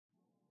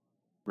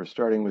We're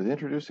starting with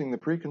introducing the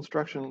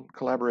pre-construction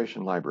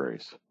collaboration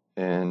libraries.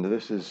 And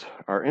this is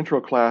our intro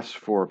class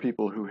for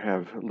people who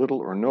have little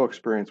or no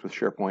experience with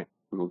SharePoint.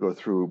 We will go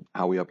through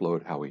how we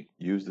upload, how we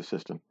use the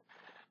system.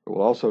 But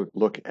we'll also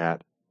look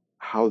at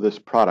how this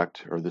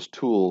product or this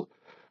tool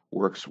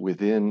works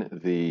within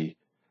the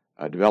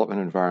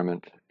development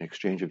environment,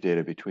 exchange of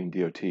data between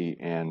DOT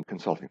and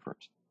consulting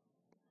firms.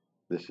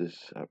 This is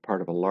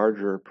part of a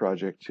larger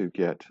project to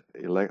get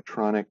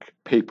electronic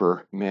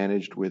paper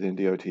managed within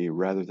DOT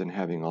rather than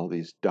having all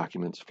these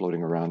documents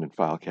floating around in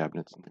file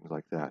cabinets and things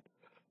like that.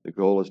 The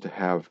goal is to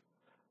have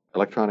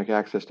electronic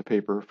access to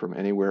paper from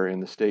anywhere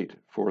in the state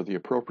for the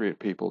appropriate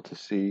people to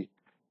see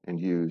and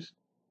use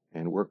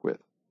and work with.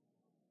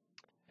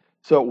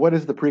 So what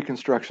is the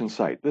pre-construction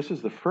site? This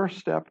is the first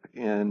step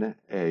in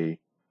an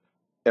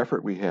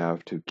effort we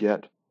have to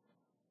get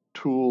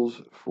tools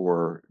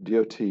for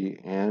DOT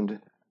and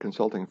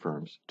consulting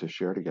firms to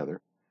share together.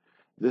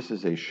 This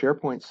is a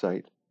SharePoint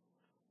site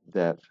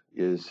that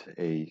is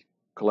a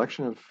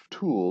collection of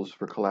tools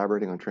for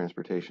collaborating on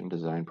transportation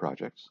design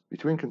projects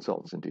between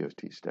consultants and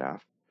DOT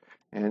staff,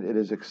 and it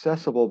is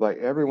accessible by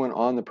everyone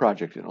on the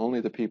project and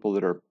only the people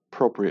that are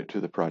appropriate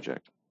to the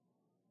project.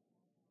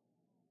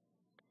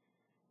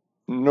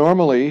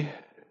 Normally,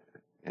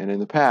 and in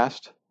the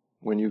past,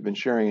 when you've been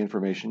sharing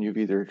information, you've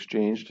either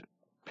exchanged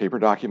paper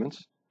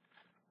documents,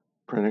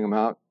 printing them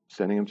out,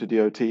 sending them to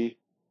DOT,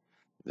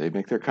 they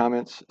make their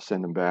comments,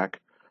 send them back.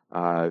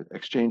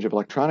 Exchange of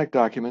electronic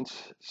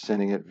documents,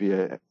 sending it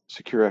via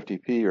secure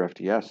FTP or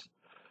FTS,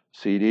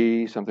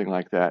 CD, something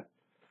like that,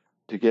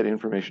 to get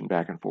information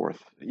back and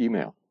forth,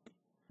 email.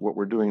 What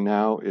we're doing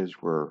now is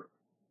we're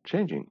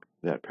changing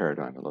that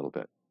paradigm a little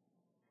bit.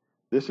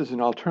 This is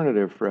an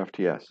alternative for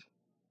FTS.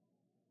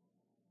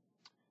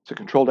 It's a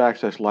controlled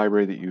access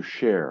library that you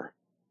share.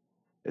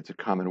 It's a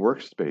common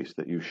workspace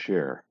that you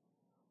share.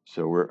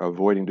 So we're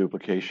avoiding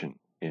duplication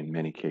in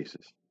many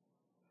cases.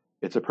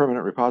 It's a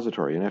permanent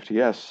repository. In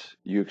FTS,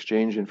 you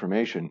exchange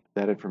information.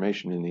 That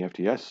information in the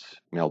FTS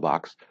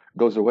mailbox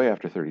goes away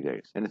after 30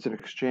 days. And it's an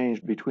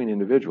exchange between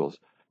individuals,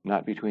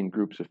 not between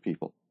groups of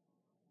people.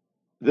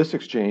 This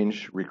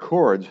exchange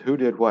records who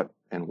did what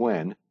and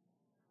when,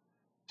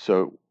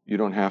 so you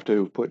don't have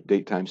to put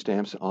date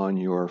timestamps on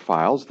your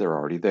files. They're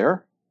already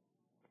there.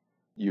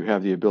 You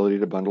have the ability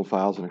to bundle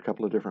files in a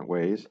couple of different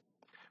ways.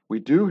 We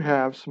do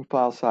have some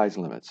file size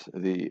limits.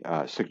 The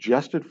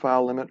suggested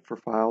file limit for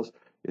files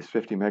is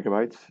 50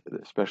 megabytes,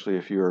 especially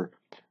if you're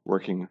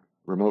working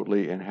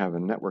remotely and have a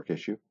network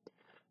issue.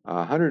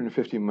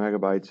 150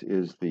 megabytes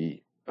is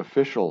the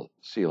official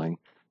ceiling.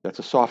 That's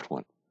a soft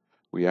one.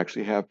 We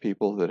actually have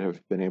people that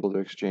have been able to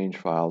exchange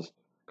files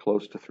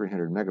close to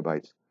 300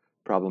 megabytes.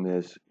 Problem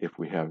is, if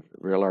we have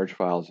very large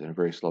files in a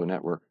very slow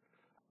network,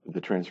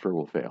 the transfer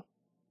will fail.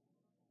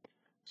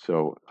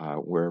 So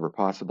wherever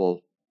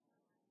possible,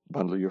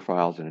 bundle your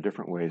files in a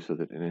different way so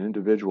that an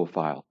individual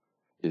file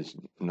is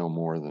no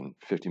more than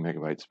 50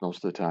 megabytes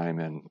most of the time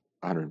and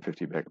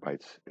 150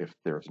 megabytes if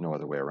there's no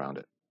other way around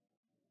it.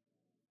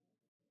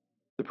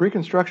 The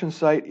pre-construction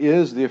site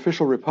is the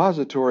official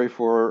repository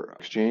for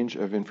exchange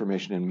of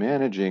information and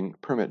managing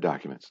permit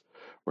documents.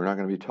 We're not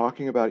going to be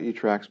talking about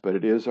ETRACS, but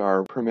it is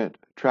our permit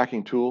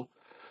tracking tool.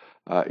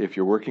 If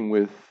you're working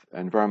with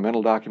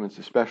environmental documents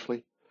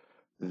especially,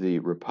 the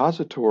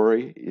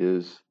repository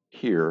is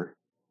here.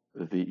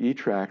 The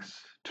ETRACS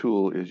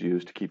tool is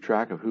used to keep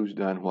track of who's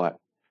done what,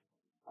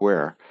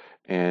 where,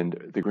 and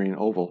the green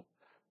oval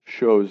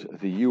shows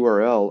the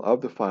URL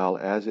of the file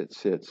as it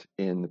sits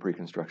in the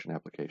pre-construction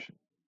application.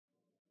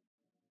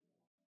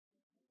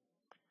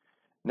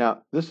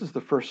 Now, this is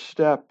the first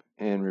step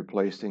in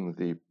replacing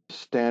the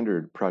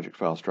standard project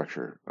file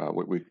structure,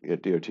 what we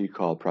at DOT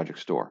call project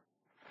store,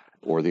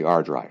 or the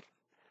R drive.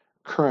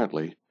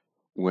 Currently,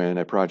 when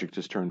a project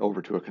is turned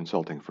over to a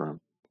consulting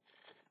firm,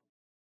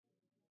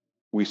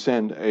 we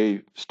send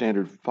a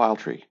standard file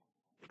tree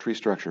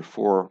structure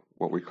for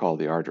what we call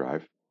the R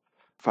drive.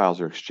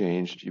 Files are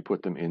exchanged. You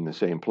put them in the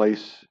same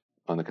place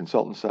on the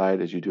consultant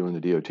side as you do on the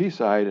DOT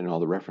side, and all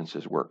the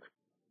references work.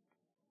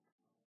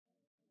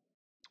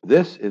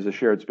 This is a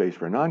shared space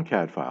for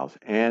non-CAD files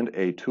and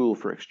a tool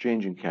for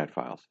exchanging CAD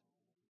files.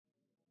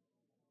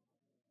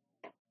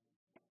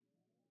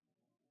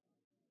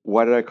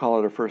 Why did I call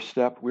it a first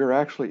step? We're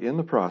actually in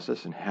the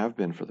process, and have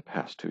been for the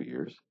past 2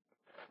 years,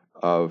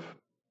 of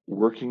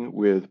working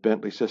with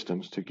Bentley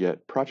Systems to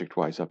get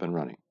ProjectWise up and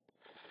running.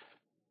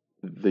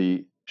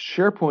 The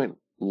SharePoint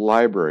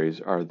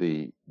libraries are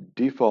the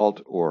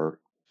default or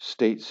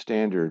state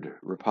standard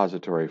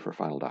repository for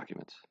final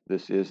documents.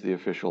 This is the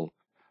official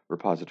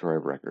repository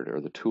of record,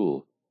 or the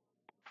tool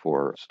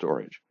for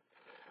storage.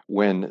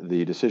 When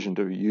the decision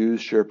to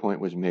use SharePoint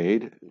was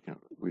made,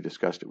 we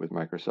discussed it with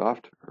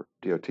Microsoft, or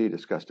DOT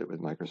discussed it with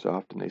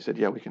Microsoft, and they said,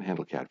 yeah, we can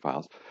handle CAD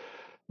files.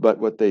 But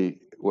what the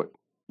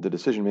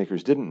decision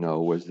makers didn't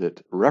know was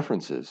that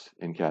references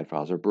in CAD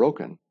files are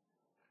broken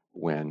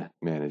when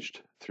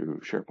managed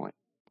through SharePoint.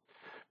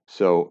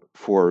 So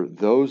for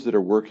those that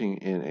are working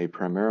in a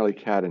primarily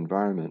CAD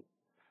environment,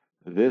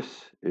 this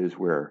is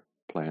where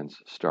plans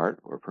start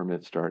or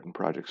permit start and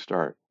project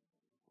start.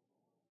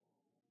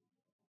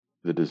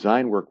 The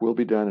design work will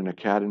be done in a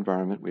CAD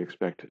environment. We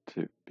expect it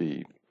to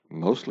be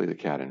mostly the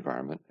CAD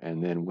environment.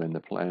 And then when the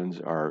plans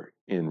are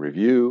in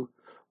review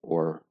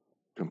or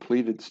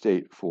completed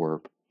state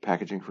for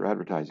packaging for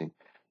advertising,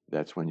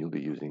 that's when you'll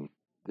be using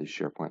the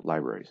SharePoint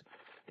libraries.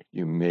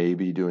 You may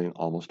be doing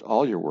almost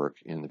all your work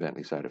in the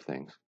Bentley side of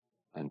things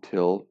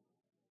until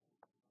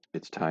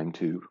it's time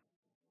to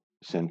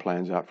send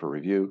plans out for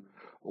review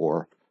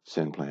or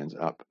send plans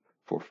up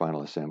for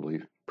final assembly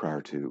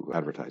prior to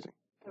advertising.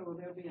 So will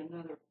there be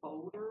another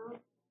folder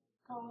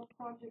called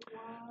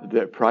ProjectWise?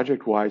 The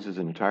ProjectWise is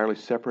an entirely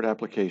separate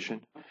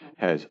application,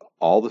 has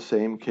all the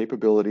same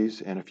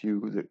capabilities and a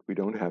few that we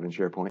don't have in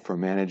SharePoint for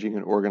managing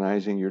and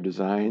organizing your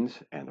designs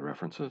and the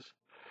references.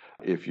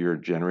 If you're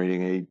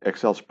generating an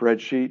Excel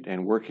spreadsheet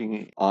and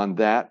working on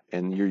that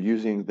and you're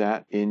using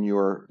that in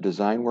your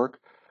design work,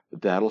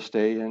 that'll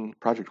stay in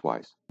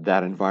ProjectWise,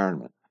 that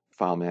environment,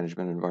 file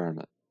management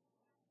environment.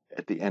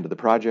 At the end of the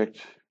project,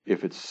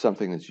 if it's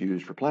something that's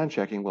used for plan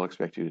checking, we'll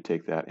expect you to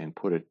take that and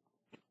put it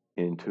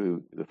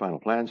into the final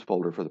plans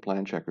folder for the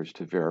plan checkers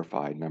to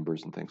verify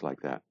numbers and things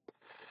like that.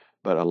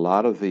 But a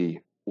lot of the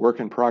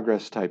work in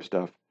progress type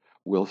stuff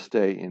will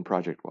stay in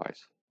ProjectWise.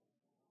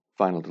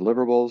 Final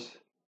deliverables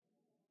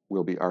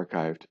will be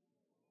archived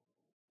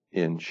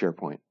in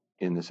SharePoint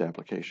in this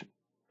application.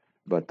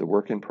 But the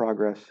work in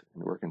progress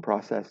and the work in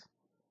process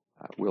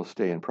will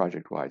stay in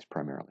ProjectWise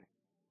primarily.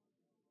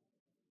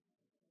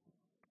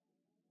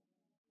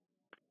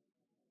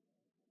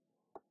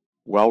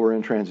 While we're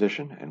in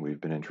transition, and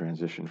we've been in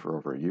transition for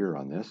over a year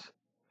on this,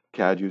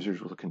 CAD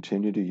users will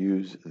continue to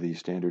use the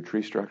standard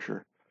tree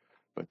structure,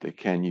 but they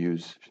can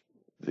use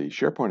the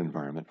SharePoint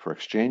environment for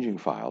exchanging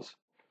files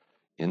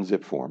in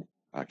zip form,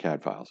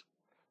 CAD files,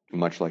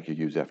 much like you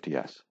use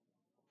FTS.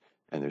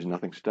 And there's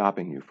nothing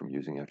stopping you from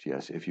using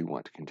FTS if you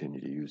want to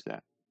continue to use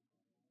that.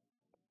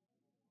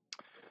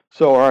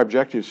 So our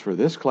objectives for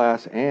this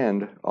class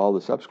and all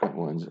the subsequent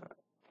ones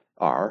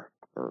are,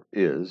 or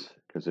is,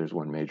 because there's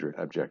one major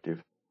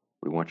objective,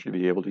 we want you to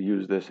be able to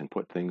use this and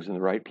put things in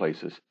the right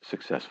places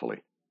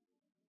successfully.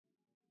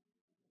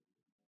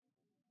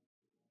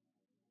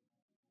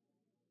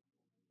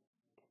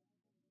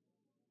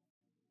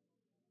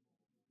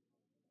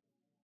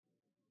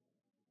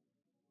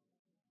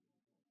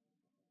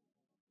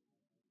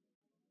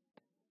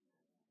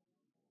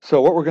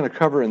 So what we're going to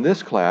cover in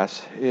this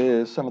class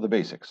is some of the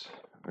basics.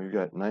 We've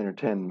got 9 or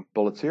 10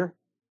 bullets here.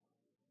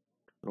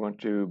 We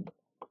want to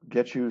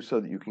get you so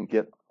that you can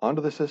get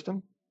onto the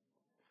system,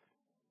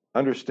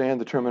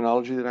 understand the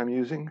terminology that I'm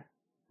using,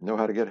 know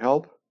how to get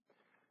help,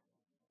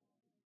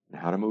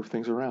 and how to move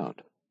things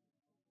around.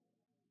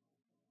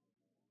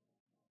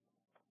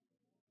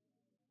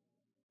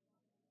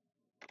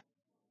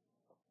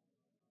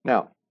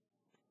 Now,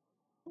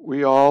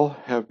 we all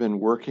have been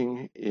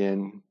working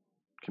in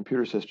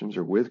computer systems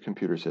or with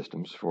computer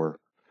systems for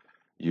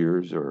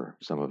years, or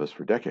some of us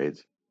for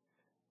decades.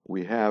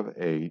 We have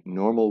a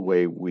normal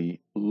way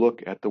we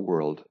look at the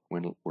world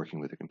when working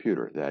with a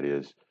computer. That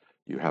is,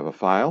 you have a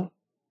file,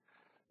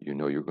 you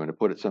know you're going to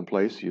put it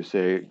someplace, you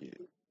say,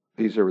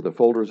 these are the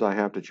folders I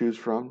have to choose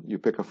from. You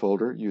pick a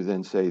folder, you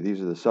then say, these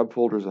are the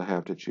subfolders I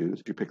have to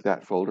choose. You pick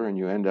that folder and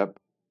you end up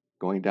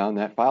going down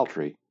that file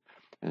tree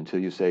until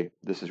you say,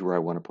 this is where I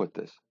want to put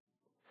this.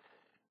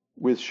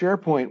 With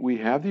SharePoint, we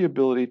have the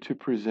ability to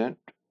present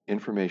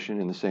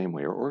information in the same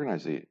way or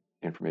organize the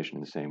information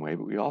in the same way,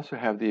 but we also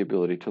have the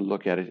ability to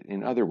look at it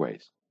in other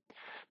ways.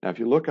 Now, if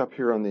you look up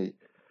here on the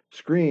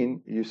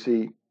screen, you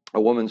see a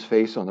woman's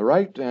face on the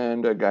right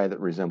and a guy that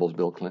resembles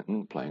Bill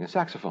Clinton playing a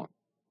saxophone.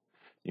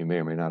 You may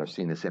or may not have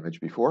seen this image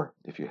before.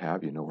 If you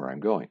have, you know where I'm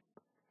going.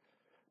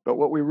 But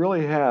what we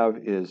really have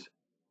is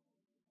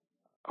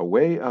a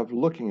way of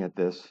looking at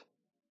this.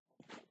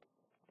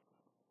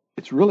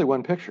 It's really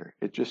one picture.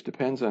 It just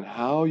depends on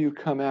how you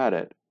come at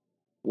it,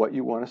 what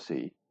you want to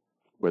see,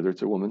 whether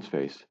it's a woman's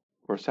face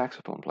or a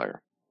saxophone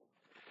player.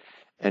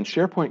 And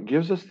SharePoint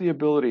gives us the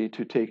ability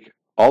to take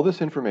all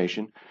this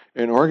information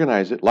and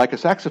organize it like a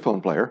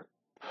saxophone player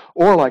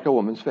or like a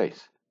woman's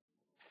face.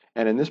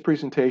 And in this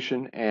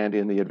presentation and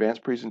in the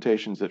advanced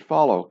presentations that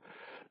follow,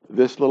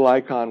 this little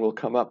icon will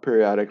come up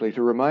periodically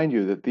to remind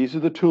you that these are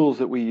the tools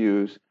that we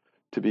use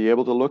to be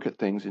able to look at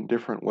things in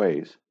different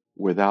ways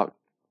without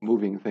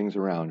moving things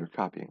around or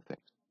copying things.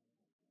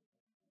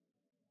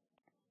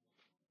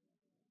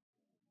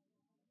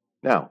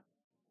 Now,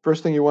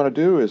 first thing you want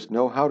to do is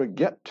know how to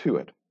get to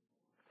it.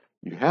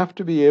 You have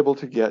to be able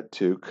to get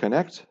to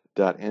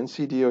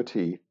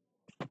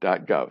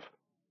connect.ncdot.gov.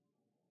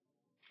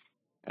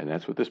 And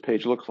that's what this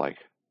page looks like.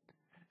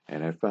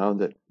 And I found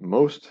that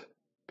most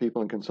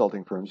people in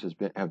consulting firms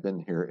have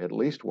been here at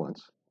least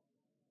once,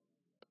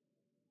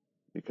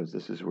 because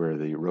this is where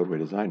the roadway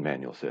design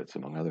manual sits,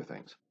 among other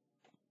things.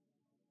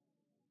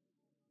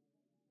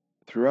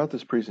 Throughout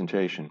this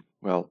presentation,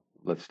 well,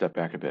 let's step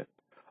back a bit.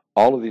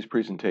 All of these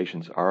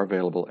presentations are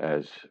available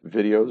as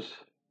videos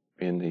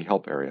in the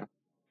help area.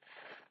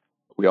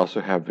 We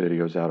also have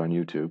videos out on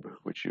YouTube,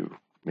 which you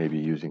may be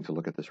using to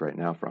look at this right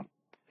now from.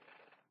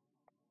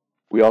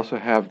 We also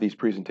have these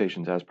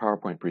presentations as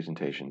PowerPoint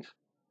presentations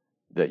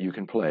that you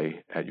can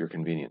play at your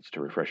convenience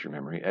to refresh your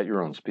memory at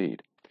your own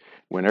speed.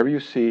 Whenever you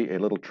see a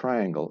little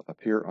triangle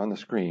appear on the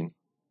screen,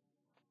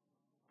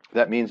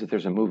 that means that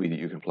there's a movie that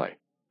you can play.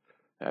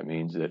 That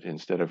means that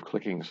instead of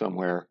clicking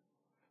somewhere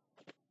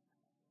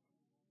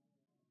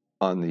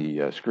on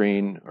the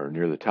screen or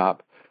near the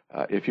top,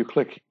 if you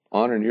click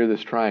on or near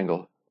this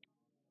triangle,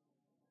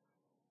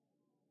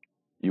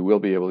 you will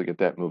be able to get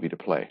that movie to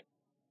play.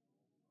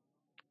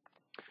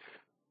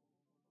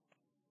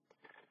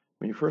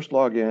 When you first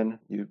log in,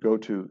 you go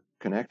to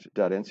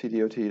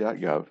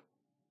connect.ncdot.gov,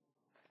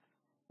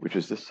 which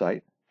is this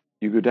site.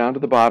 You go down to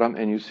the bottom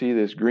and you see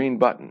this green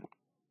button.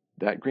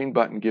 That green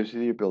button gives you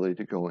the ability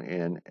to go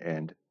in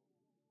and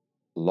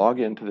log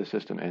into the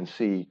system and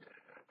see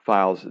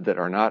files that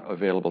are not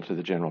available to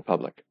the general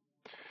public.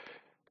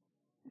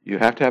 You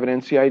have to have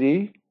an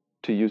NCID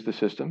to use the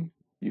system.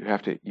 You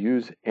have to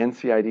use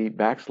NCID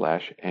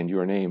 / and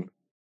your name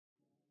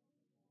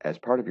as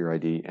part of your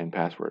ID and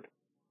password.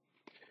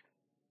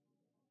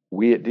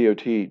 We at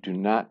DOT do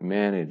not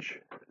manage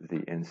the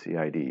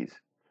NCIDs.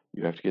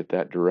 You have to get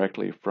that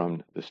directly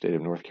from the state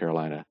of North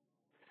Carolina,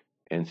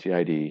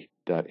 ncid.nc.gov.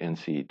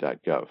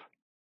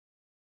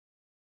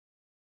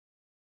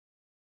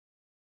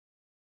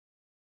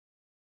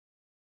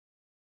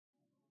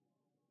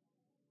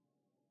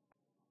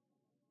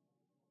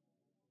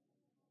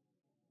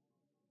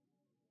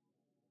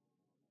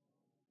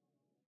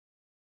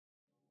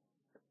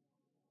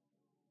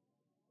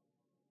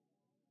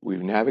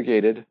 We've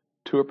navigated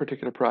to a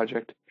particular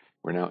project.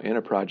 We're now in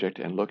a project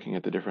and looking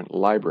at the different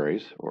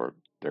libraries, or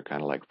they're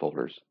kind of like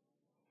folders,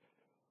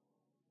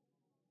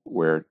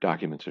 where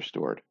documents are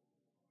stored.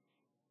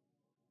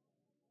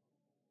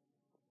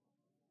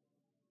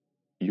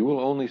 You will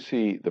only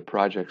see the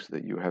projects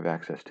that you have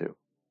access to.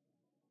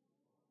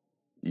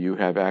 You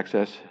have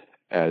access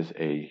as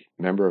a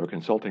member of a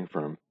consulting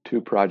firm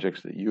to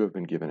projects that you have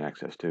been given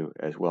access to,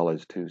 as well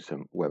as to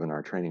some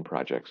webinar training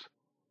projects.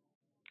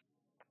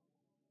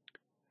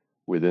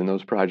 Within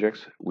those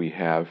projects, we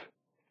have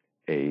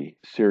a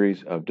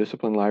series of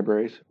discipline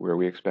libraries where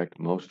we expect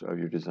most of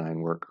your design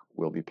work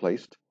will be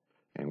placed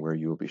and where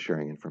you will be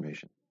sharing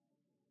information.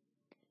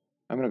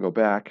 I'm going to go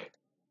back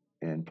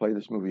and play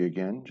this movie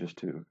again just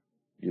to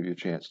give you a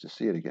chance to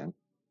see it again.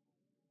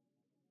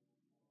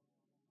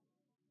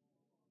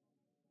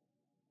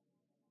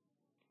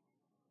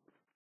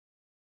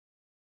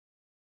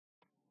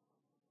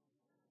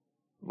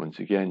 Once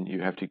again,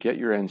 you have to get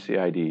your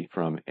NCID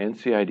from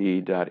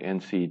ncid.nc.gov.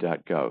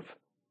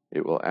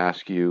 It will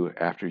ask you,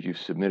 after you've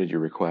submitted your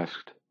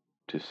request,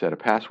 to set a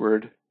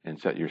password and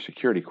set your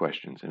security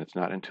questions. And it's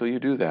not until you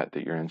do that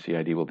that your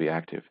NCID will be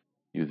active.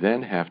 You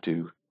then have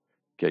to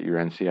get your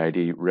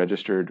NCID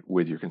registered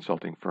with your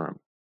consulting firm.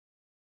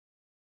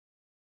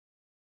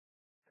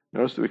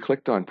 Notice that we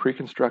clicked on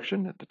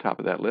Preconstruction at the top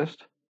of that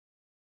list.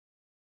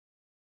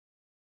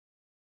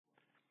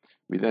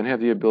 We then have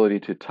the ability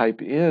to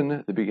type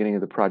in the beginning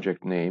of the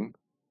project name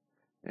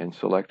and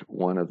select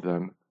one of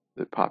them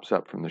that pops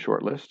up from the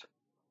short list.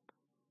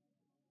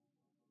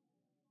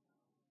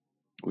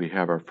 We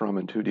have our from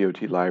and to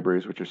DOT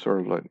libraries, which are sort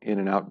of like in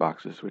and out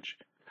boxes, which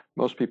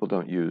most people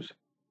don't use.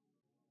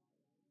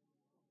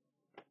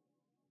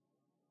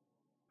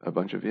 A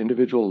bunch of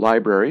individual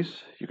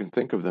libraries. You can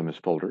think of them as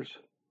folders.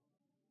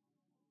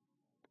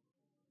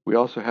 We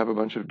also have a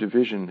bunch of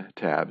division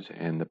tabs,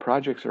 and the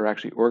projects are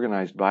actually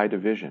organized by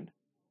division.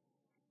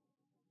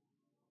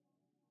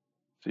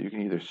 So you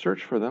can either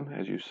search for them,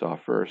 as you saw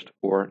first,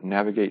 or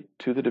navigate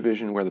to the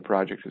division where the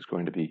project is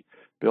going to be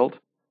built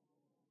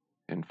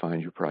and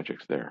find your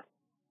projects there.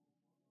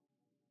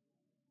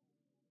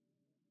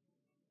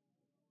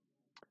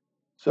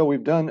 So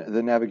we've done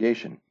the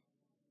navigation.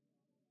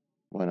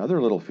 One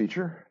other little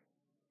feature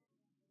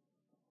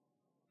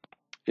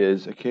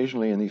is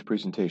occasionally in these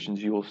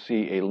presentations you will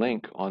see a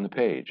link on the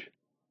page.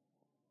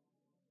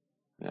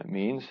 That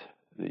means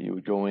that you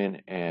would go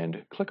in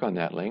and click on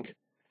that link,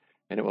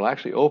 and it will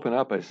actually open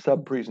up a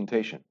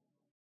sub-presentation.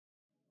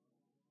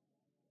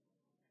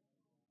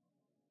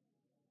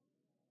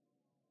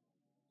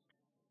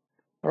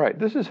 All right,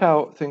 this is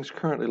how things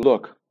currently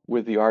look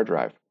with the R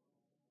drive.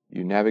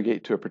 You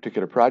navigate to a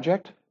particular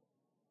project,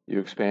 you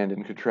expand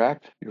and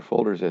contract your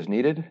folders as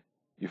needed,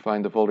 you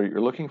find the folder you're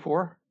looking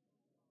for,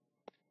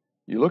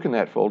 you look in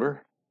that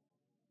folder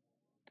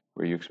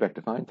where you expect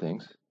to find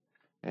things,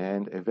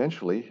 and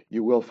eventually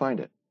you will find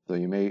it, though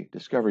you may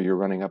discover you're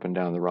running up and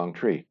down the wrong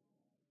tree.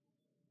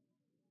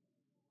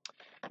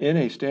 In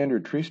a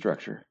standard tree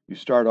structure, you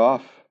start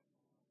off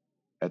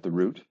at the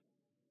root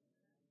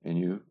and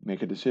you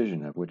make a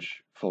decision of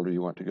which folder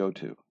you want to go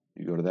to.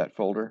 You go to that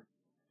folder,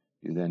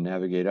 you then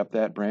navigate up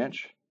that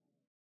branch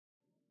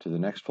to the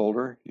next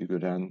folder, you go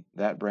down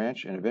that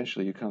branch, and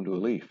eventually you come to a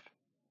leaf.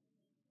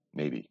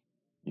 Maybe.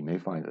 You may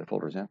find that the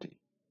folder is empty.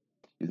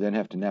 You then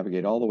have to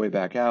navigate all the way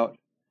back out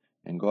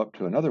and go up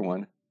to another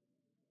one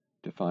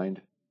to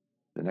find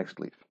the next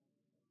leaf.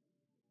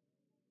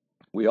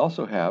 We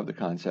also have the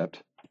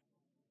concept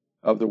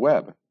of the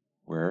web,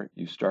 where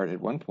you start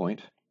at one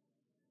point,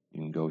 you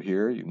can go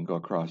here, you can go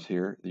across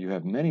here, you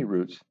have many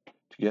routes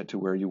to get to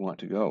where you want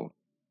to go.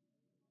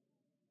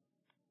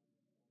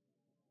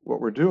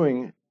 What we're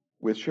doing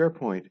with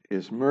SharePoint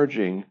is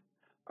merging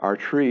our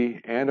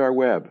tree and our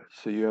web,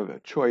 so you have a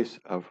choice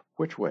of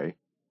which way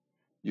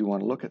you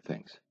want to look at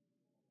things.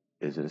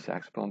 Is it a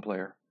saxophone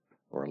player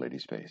or a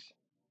lady's face?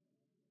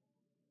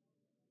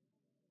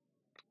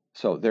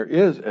 So there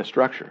is a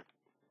structure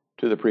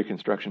to the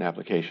pre-construction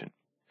application.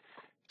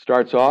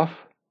 Starts off,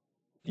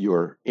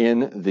 you're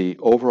in the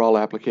overall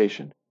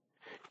application.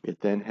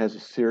 It then has a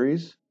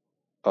series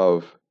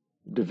of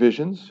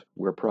divisions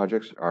where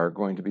projects are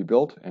going to be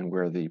built and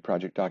where the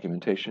project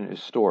documentation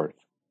is stored.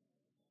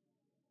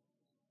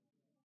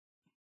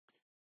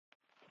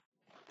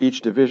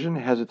 Each division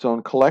has its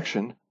own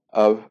collection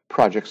of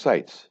project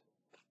sites.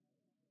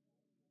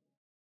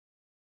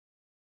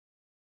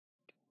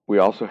 We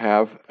also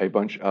have a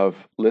bunch of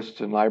lists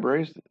and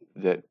libraries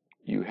that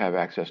you have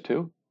access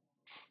to.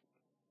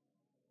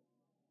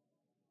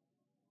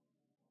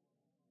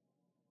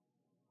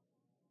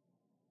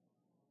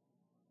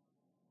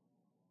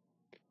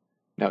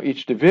 Now,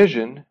 each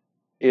division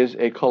is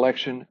a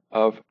collection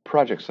of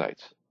project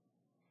sites.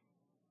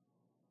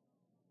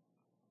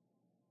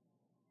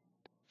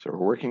 So we're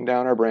working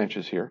down our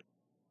branches here.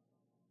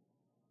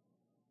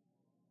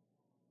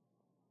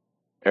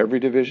 Every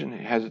division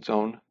has its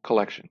own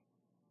collection.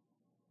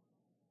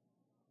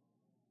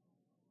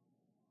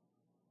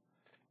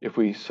 If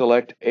we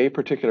select a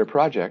particular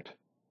project,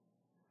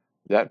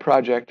 that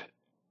project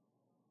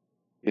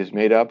is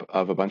made up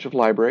of a bunch of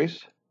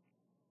libraries,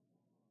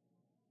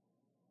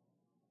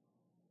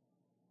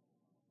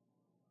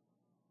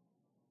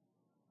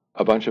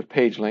 a bunch of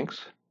page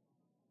links,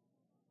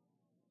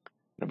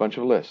 and a bunch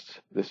of lists.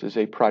 This is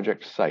a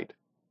project site.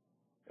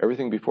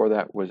 Everything before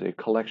that was a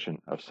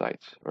collection of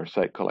sites, or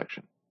site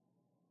collection.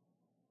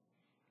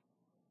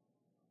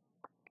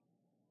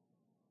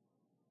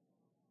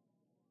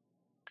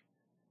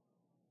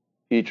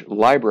 Each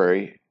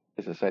library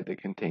is a site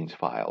that contains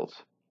files,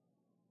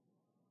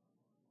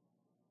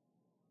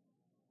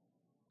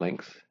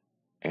 links,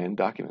 and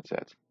document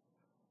sets.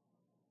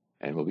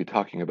 And we'll be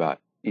talking about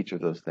each of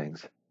those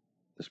things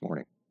this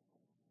morning.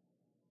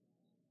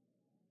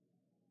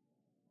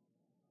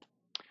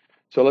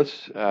 So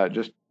let's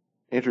just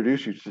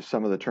introduce you to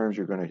some of the terms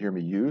you're going to hear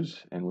me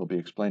use, and we'll be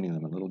explaining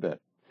them a little bit.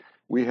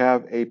 We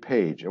have a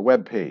page, a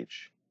web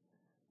page.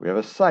 We have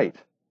a site,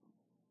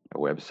 a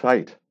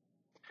website.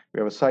 We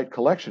have a site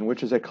collection,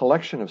 which is a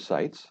collection of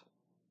sites.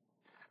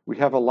 We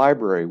have a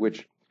library,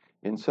 which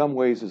in some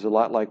ways is a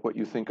lot like what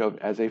you think of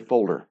as a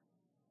folder,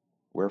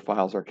 where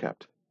files are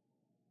kept.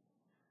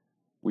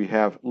 We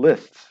have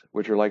lists,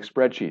 which are like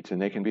spreadsheets,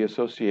 and they can be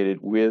associated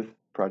with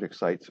project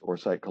sites or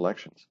site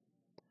collections.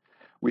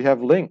 We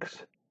have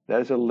links.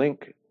 That is a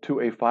link to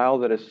a file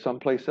that is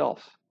someplace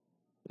else.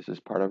 This is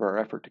part of our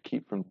effort to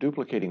keep from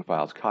duplicating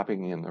files,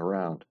 copying them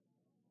around.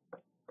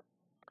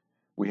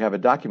 We have a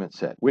document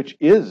set, which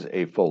is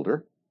a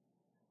folder.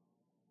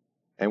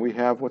 And we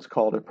have what's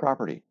called a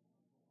property,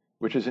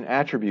 which is an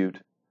attribute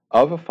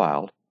of a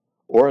file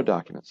or a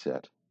document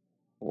set,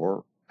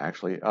 or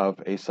actually of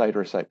a site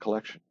or site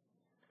collection.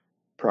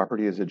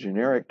 Property is a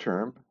generic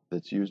term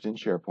that's used in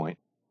SharePoint.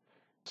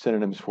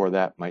 Synonyms for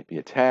that might be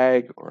a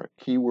tag or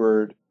a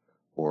keyword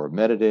or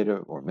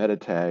metadata or meta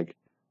tag.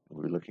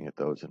 We'll be looking at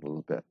those in a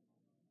little bit.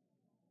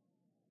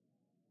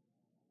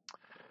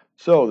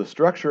 So the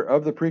structure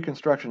of the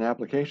pre-construction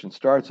application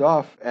starts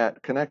off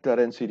at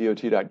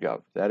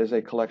connect.ncdot.gov. That is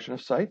a collection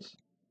of sites.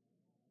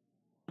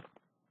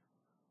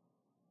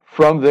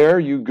 From there,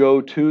 you go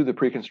to the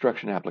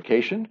pre-construction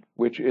application,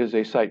 which is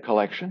a site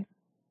collection,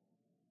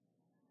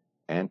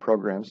 and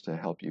programs to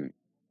help you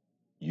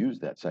use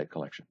that site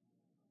collection.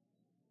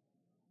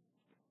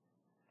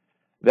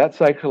 That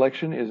site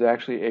collection is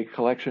actually a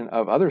collection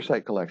of other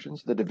site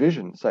collections, the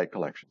division site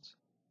collections.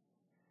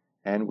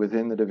 And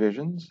within the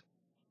divisions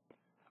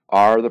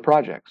are the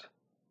projects,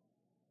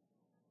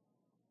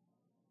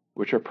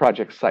 which are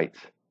project sites.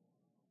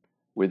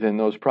 Within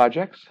those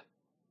projects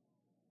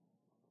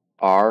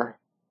are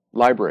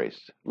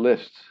libraries,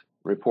 lists,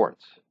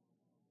 reports.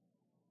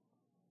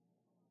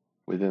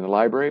 Within the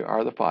library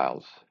are the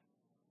files.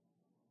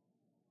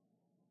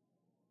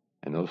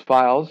 And those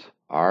files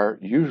are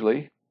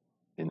usually,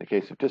 in the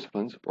case of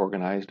disciplines,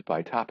 organized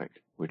by topic,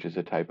 which is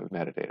a type of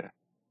metadata.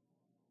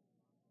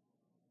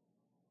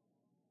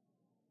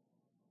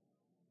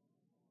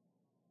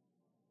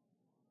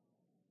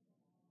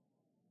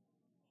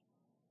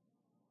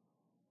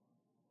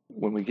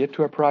 When we get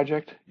to a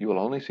project, you will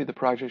only see the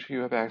projects you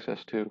have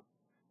access to.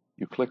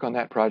 You click on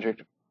that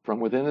project.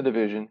 From within the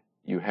division,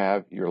 you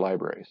have your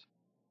libraries.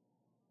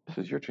 This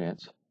is your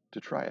chance to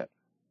try it.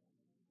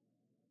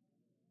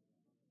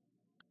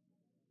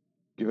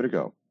 Give it a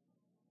go.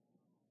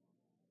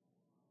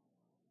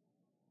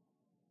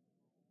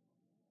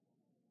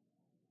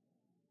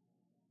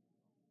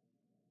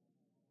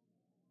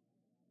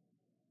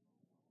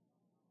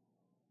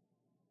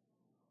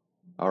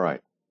 All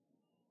right,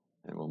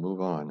 and we'll move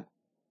on.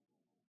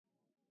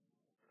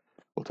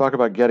 We'll talk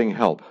about getting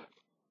help.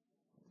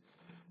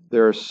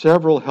 There are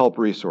several help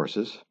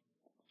resources,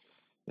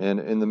 and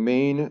in the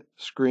main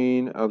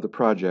screen of the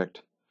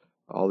project,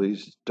 all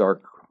these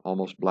dark,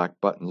 almost black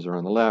buttons are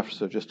on the left,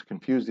 so just to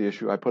confuse the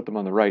issue, I put them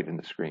on the right in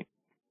the screen.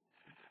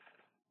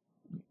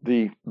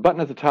 The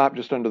button at the top,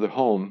 just under the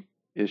Home,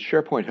 is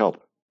SharePoint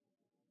Help.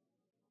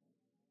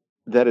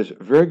 That is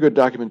very good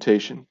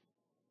documentation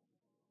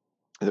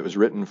that was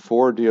written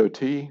for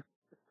DOT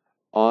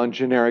on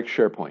generic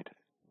SharePoint.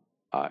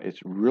 It's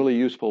really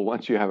useful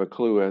once you have a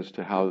clue as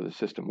to how the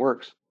system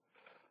works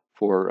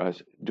for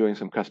doing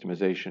some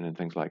customization and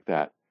things like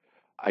that.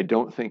 I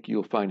don't think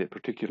you'll find it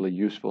particularly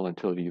useful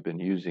until you've been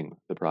using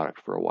the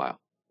product for a while.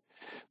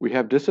 We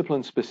have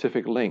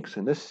discipline-specific links,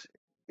 and this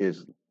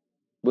is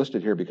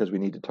listed here because we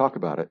need to talk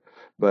about it,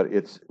 but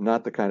it's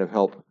not the kind of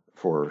help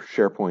for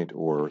SharePoint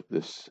or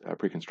this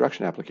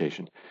Preconstruction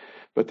application.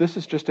 But this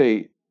is just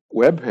a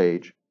web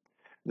page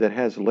that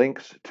has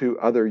links to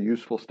other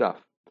useful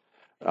stuff,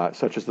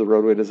 such as the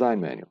roadway design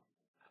manual,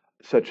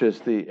 such as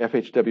the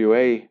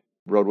FHWA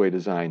roadway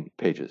design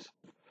pages.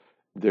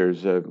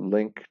 There's a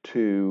link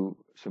to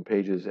some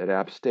pages at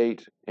App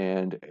State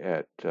and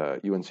at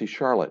UNC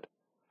Charlotte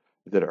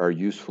that are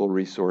useful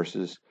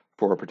resources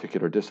for a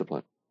particular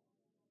discipline.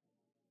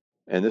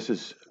 And this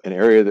is an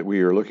area that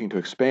we are looking to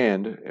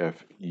expand.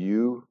 If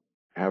you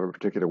have a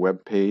particular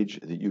web page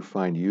that you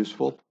find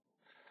useful,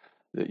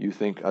 that you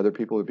think other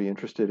people would be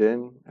interested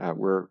in,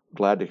 we're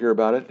glad to hear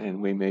about it,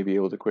 and we may be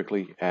able to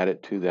quickly add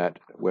it to that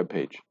web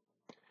page.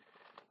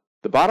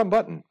 The bottom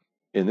button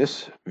in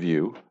this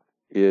view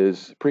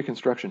is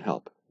Pre-Construction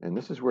Help, and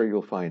this is where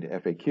you'll find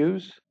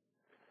FAQs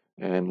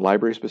and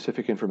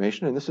library-specific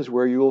information, and this is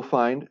where you will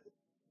find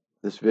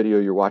this video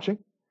you're watching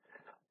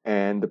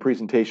and the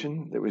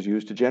presentation that was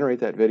used to generate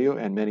that video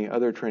and many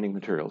other training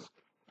materials,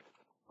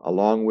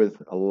 along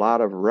with a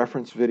lot of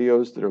reference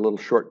videos that are little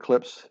short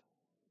clips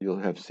you'll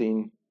have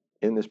seen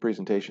in this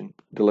presentation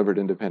delivered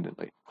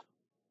independently.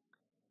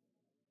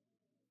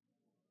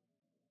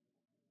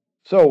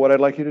 So what I'd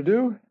like you to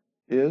do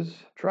is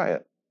try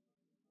it.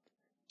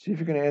 See if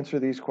you can answer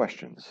these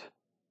questions.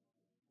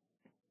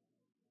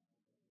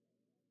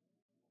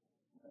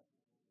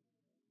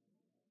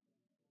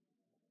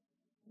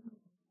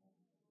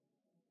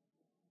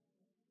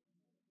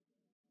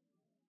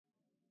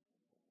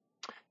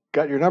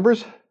 Got your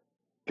numbers?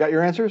 Got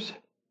your answers?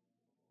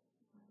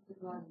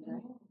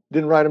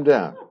 Didn't write them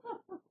down.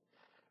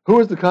 Who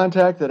is the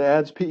contact that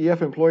adds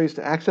PEF employees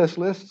to access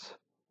lists?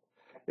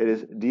 It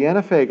is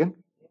Deanna Fagan.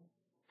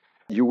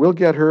 You will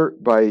get her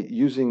by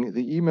using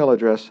the email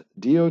address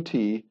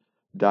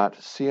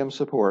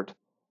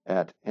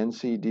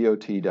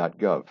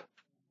dot.cmsupport@ncdot.gov.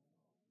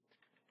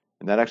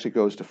 And that actually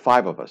goes to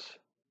 5 of us.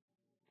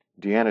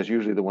 Deanna is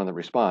usually the one that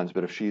responds,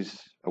 but if she's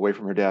away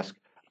from her desk,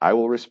 I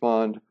will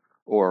respond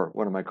or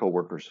one of my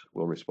coworkers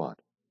will respond.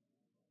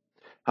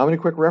 How many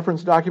quick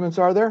reference documents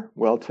are there?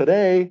 Well,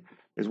 today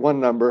is one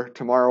number.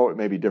 Tomorrow it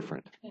may be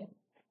different.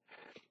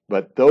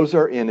 But those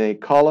are in a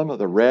column of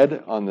the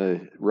red on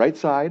the right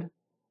side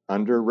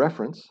under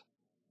reference.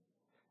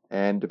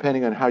 And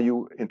depending on how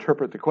you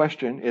interpret the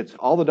question, it's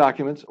all the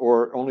documents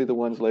or only the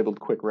ones labeled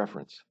quick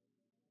reference.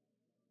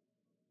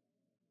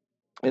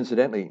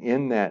 Incidentally,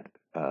 in that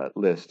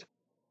list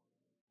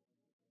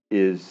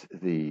is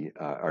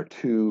are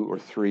 2 or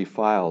 3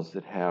 files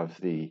that have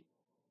the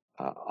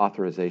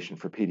authorization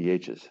for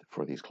PDHs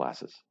for these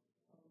classes.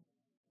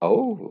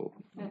 Oh.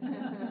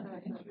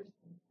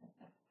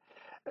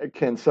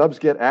 Can subs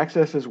get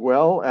access as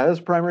well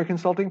as primary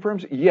consulting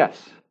firms?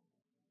 Yes.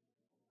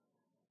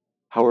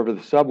 However,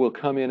 the sub will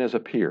come in as a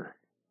peer.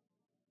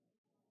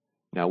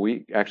 Now,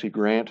 we actually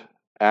grant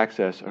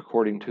access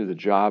according to the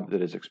job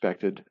that is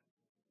expected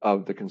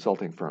of the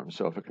consulting firm.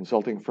 So if a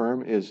consulting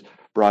firm is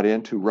brought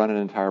in to run an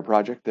entire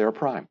project, they're a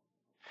prime.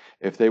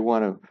 If they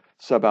want to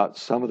sub out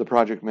some of the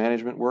project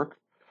management work,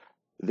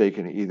 they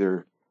can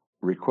either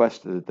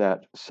request that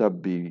that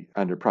sub be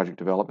under project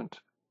development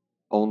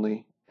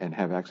only and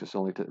have access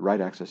only to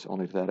access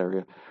only to that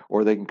area,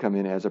 or they can come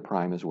in as a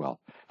prime as well.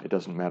 It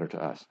doesn't matter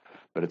to us,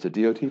 but it's a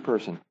DOT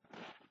person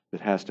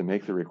that has to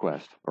make the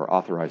request or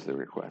authorize the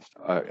request,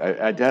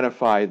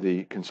 identify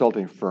the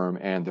consulting firm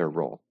and their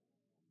role.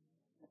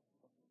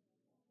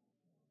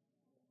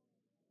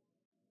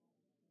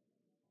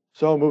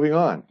 So moving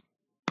on,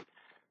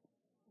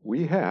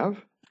 we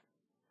have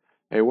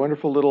a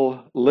wonderful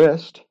little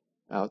list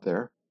out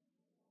there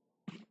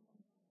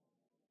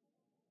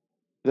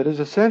that is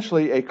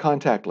essentially a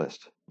contact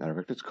list. Matter of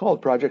fact, it's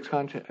called project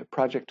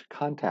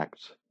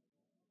contacts.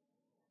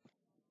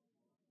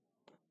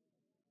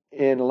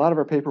 In a lot of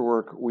our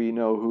paperwork, we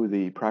know who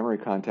the primary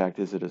contact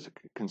is at a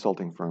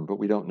consulting firm, but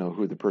we don't know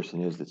who the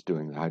person is that's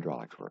doing the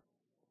hydraulics work.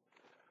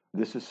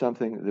 This is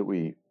something that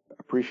we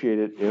appreciate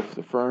it if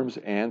the firms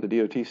and the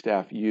DOT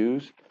staff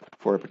use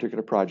for a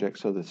particular project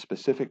so that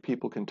specific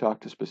people can talk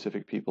to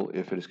specific people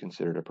if it is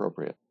considered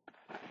appropriate.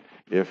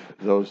 If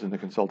those in the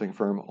consulting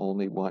firm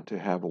only want to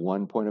have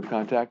one point of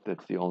contact,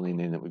 that's the only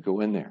name that would go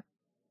in there.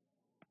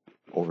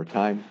 Over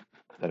time,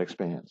 that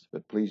expands.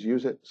 But please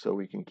use it so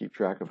we can keep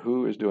track of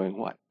who is doing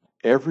what.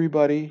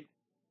 Everybody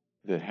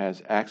that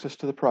has access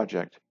to the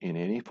project in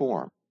any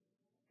form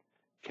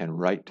can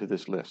write to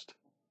this list.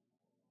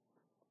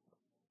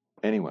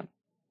 Anyone.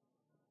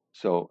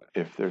 So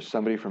if there's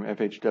somebody from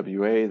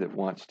FHWA that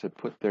wants to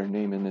put their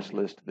name in this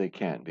list, they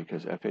can,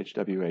 because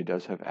FHWA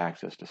does have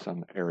access to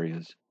some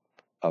areas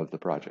of the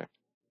project.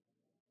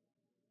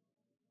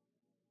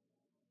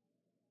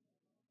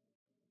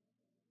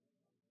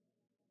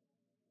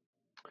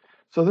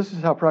 So this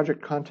is how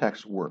project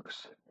context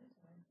works.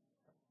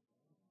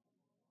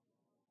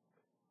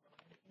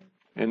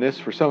 And this,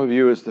 for some of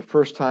you, is the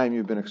first time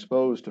you've been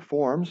exposed to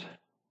forms.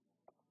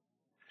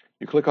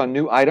 You click on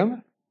New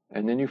Item,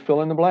 and then you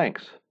fill in the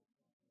blanks.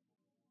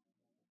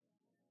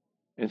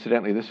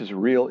 Incidentally, this is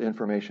real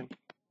information.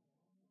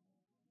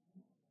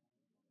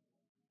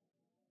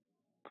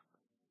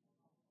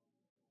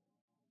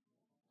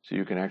 So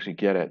you can actually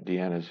get at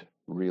Deanna's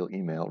real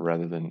email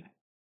rather than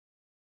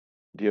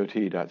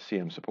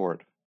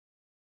dot.cmsupport.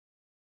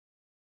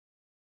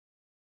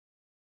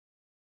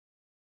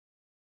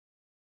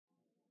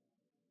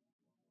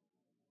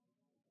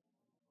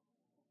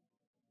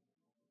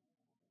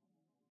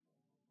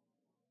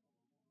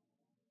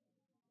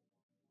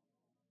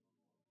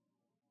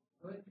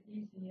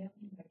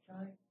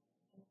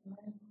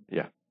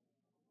 Yeah,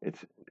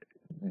 it's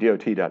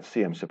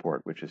dot.cmsupport,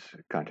 which is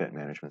content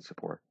management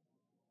support.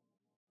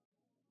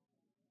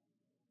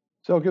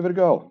 So give it a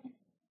go.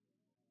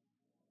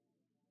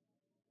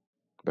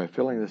 By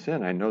filling this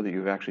in, I know that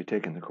you've actually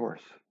taken the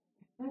course.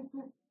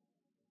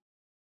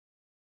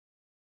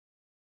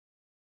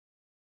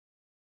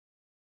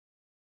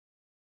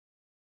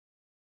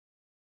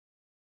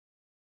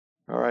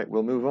 All right,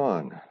 we'll move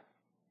on.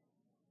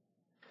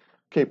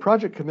 Okay,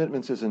 project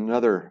commitments is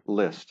another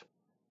list.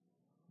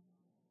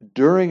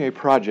 During a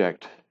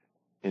project,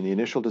 in the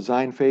initial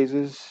design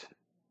phases,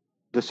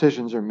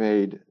 decisions are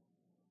made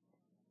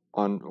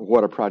on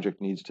what a project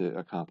needs to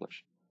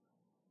accomplish.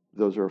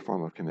 Those are a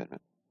form of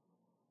commitment.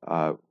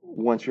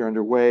 Once you're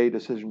underway,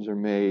 decisions are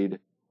made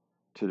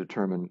to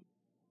determine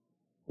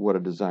what a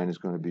design is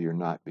going to be or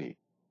not be.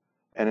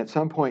 And at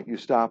some point you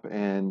stop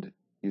and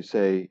you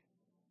say,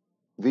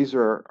 these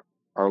are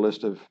our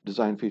list of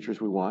design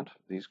features we want,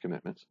 these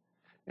commitments,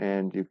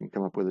 and you can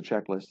come up with a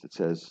checklist that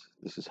says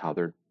this is how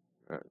they're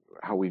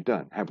how we've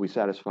done. Have we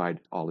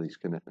satisfied all these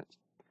commitments?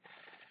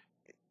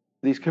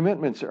 These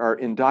commitments are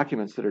in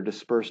documents that are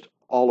dispersed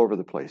all over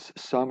the place.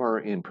 Some are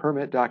in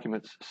permit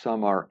documents,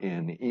 some are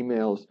in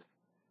emails,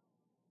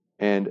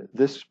 and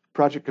this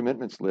project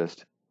commitments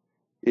list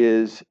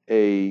is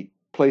a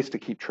place to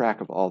keep track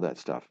of all that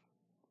stuff.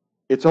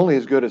 It's only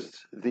as good as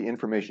the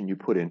information you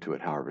put into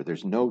it, however.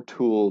 There's no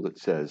tool that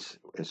says,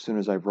 as soon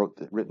as I've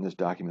written this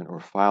document or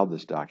filed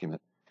this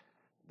document,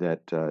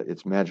 that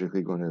it's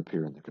magically going to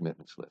appear in the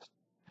commitments list.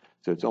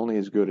 So it's only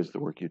as good as the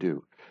work you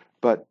do.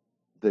 But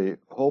the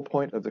whole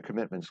point of the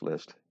commitments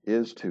list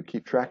is to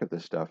keep track of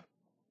this stuff,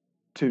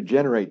 to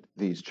generate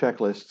these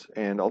checklists,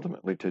 and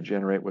ultimately to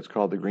generate what's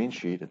called the green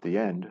sheet at the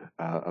end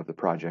of the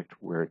project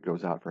where it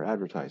goes out for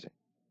advertising.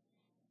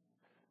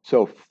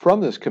 So from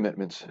this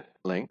commitments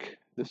link,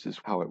 this is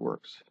how it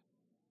works.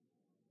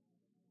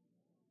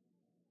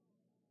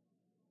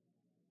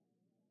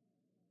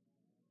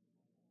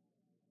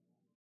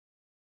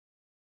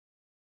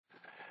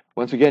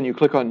 Once again, you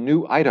click on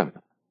New Item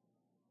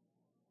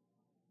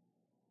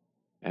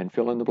and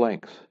fill in the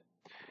blanks.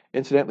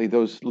 Incidentally,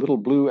 those little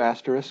blue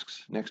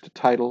asterisks next to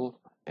title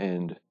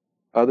and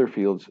other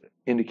fields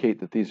indicate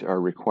that these are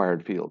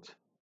required fields.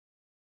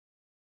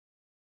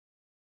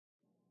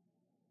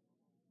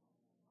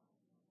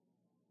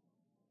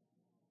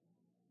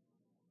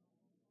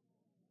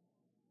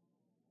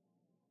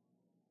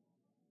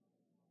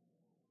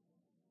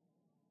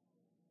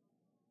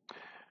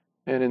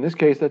 And in this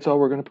case, that's all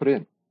we're going to put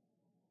in.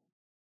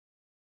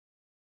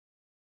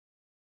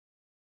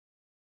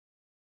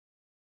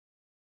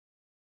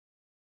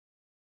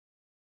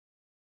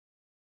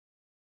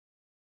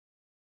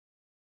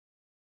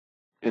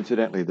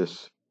 Incidentally,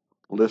 this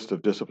list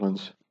of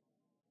disciplines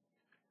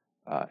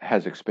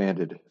has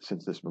expanded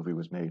since this movie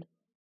was made.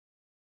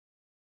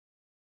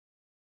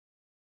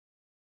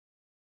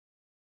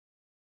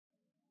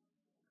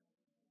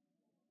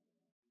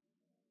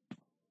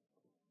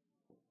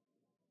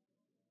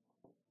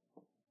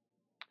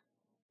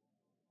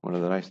 One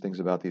of the nice things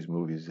about these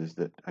movies is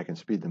that I can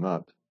speed them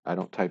up. I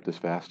don't type this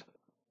fast.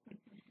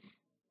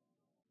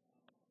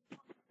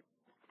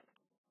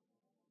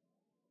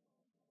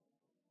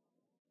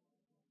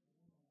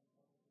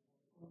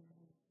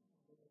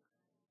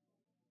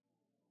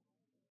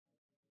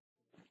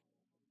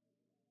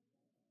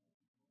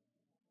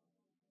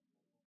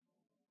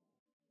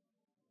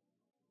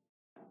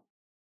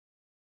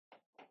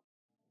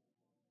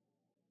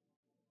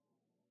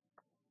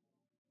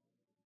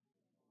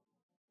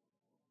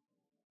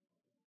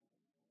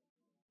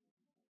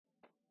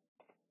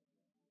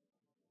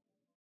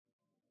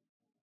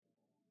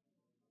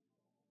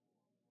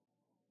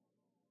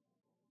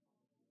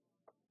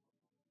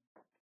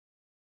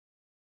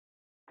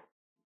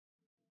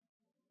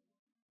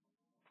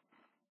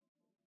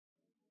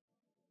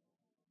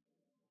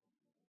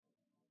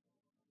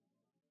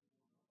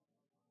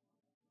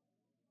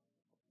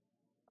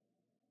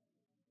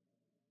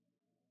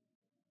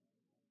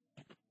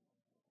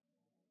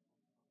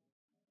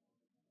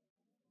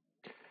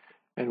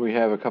 And we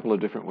have a couple of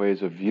different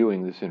ways of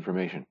viewing this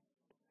information.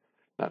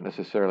 Not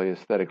necessarily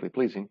aesthetically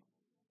pleasing,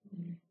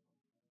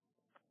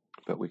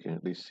 but we can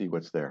at least see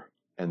what's there.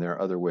 And there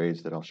are other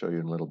ways that I'll show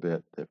you in a little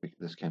bit that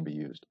this can be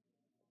used.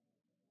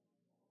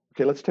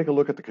 Okay, let's take a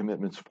look at the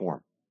commitments form.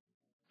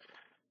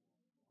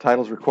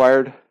 Titles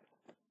required.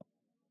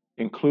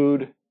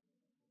 Include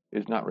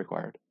is not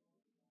required.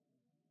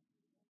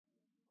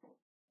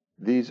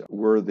 These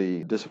were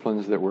the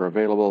disciplines that were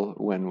available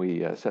when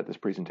we set this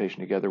presentation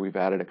together. We've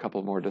added a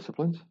couple more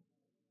disciplines.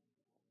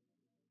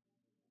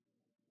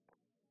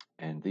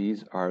 And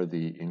these are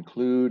the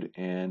include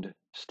and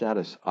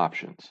status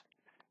options.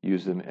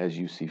 Use them as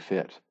you see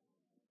fit.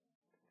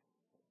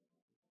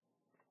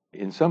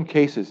 In some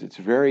cases, it's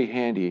very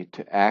handy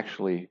to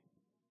actually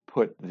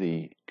put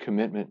the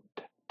commitment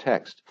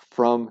text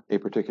from a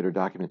particular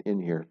document in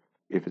here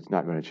if it's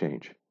not going to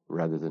change,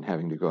 rather than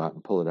having to go out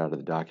and pull it out of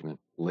the document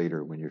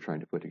later when you're trying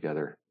to put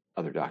together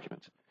other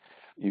documents.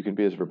 You can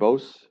be as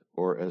verbose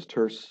or as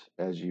terse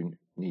as you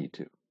need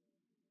to.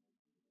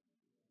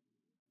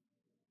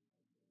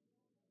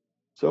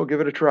 So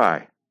give it a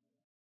try.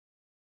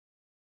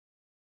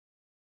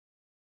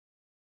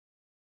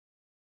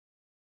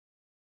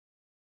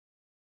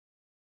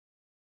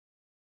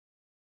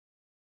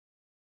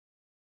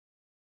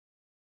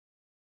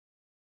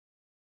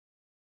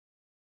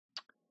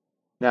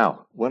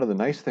 Now, one of the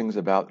nice things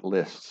about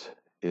lists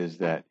is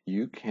that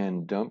you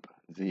can dump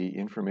the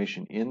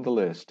information in the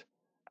list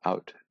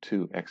out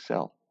to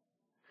Excel.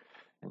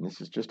 And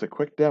this is just a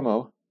quick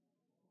demo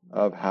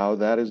of how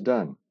that is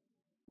done.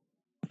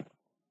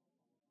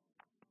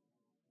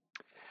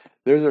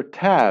 There are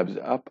tabs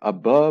up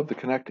above the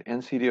Connect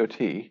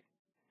NCDOT,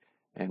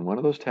 and one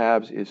of those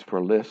tabs is for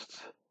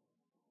lists,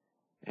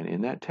 and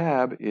in that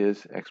tab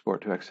is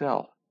Export to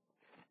Excel.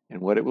 And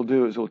what it will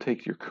do is it will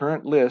take your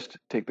current list,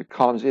 take the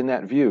columns in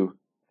that view,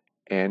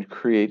 and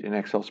create an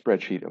Excel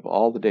spreadsheet of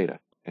all the data.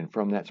 And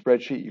from that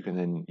spreadsheet, you can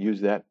then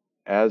use that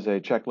as a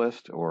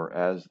checklist or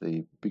as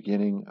the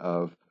beginning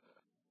of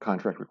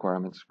contract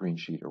requirements screen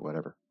sheet or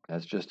whatever.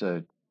 That's just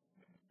a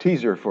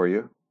teaser for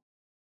you.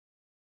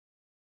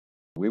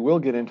 We will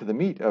get into the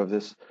meat of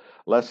this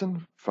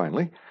lesson,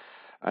 finally,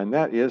 and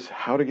that is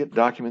how to get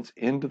documents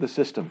into the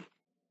system.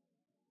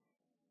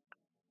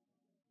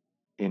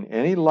 In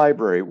any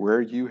library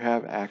where you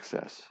have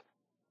access,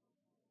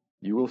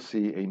 you will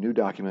see a new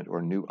document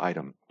or new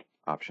item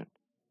option.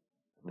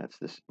 And that's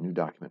this new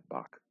document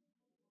box.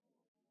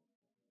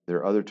 There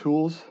are other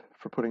tools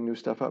for putting new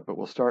stuff up, but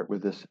we'll start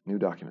with this new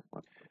document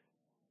one.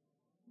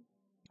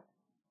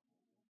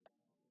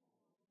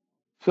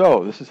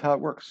 So this is how it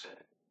works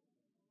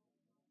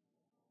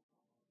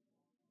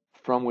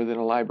from within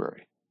a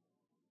library.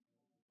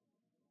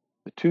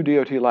 The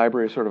 2DOT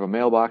library is sort of a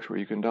mailbox where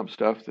you can dump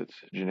stuff that's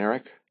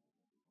generic.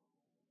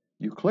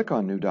 You click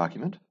on New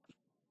Document.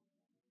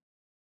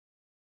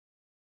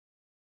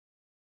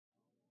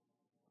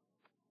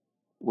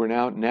 We're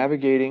now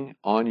navigating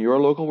on your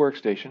local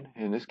workstation,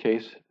 in this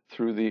case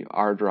through the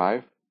R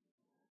drive,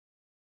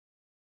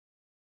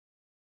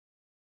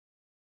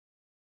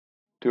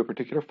 to a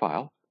particular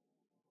file.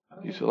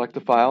 You select the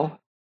file.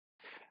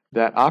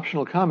 That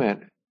optional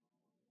comment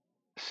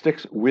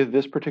sticks with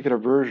this particular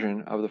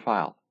version of the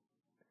file.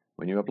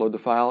 When you upload the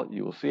file,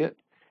 you will see it.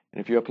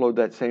 And if you upload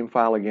that same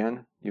file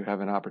again, you have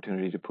an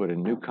opportunity to put a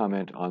new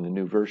comment on the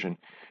new version,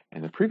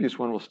 and the previous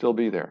one will still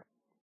be there.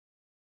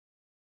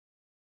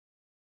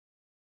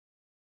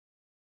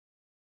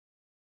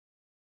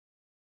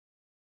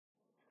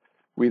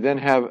 We then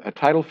have a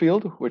title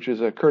field, which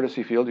is a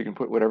courtesy field. You can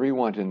put whatever you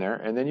want in there,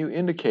 and then you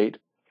indicate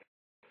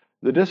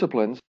the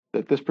disciplines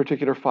that this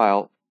particular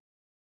file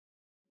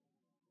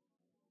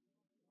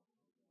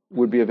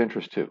would be of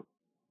interest to.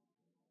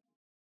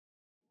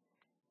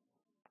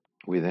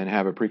 We then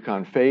have a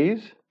pre-con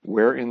phase,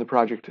 where in the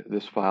project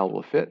this file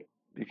will fit,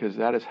 because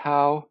that is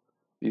how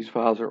these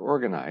files are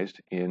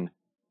organized in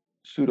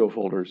pseudo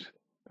folders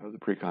of the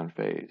pre-con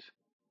phase.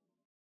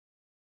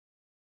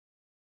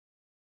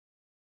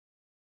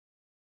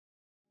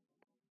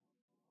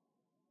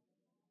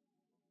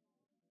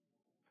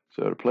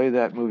 So to play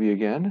that movie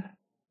again,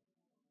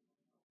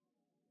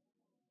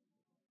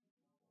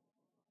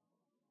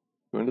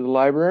 go into the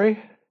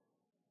library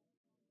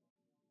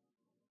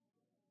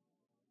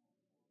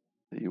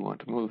that you want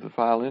to move the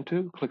file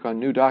into, click on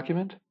New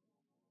Document,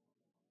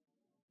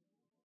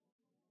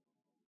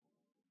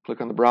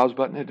 click on the Browse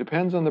button. It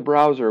depends on the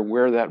browser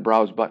where that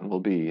Browse button will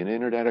be. In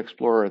Internet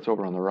Explorer, it's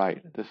over on the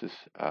right. This is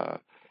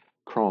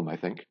Chrome, I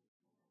think.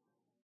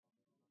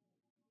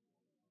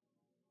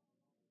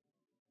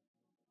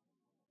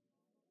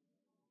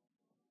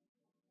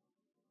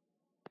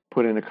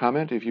 Put in a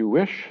comment if you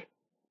wish.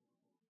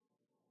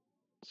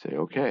 Say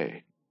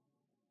OK.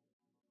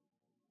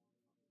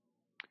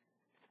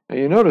 Now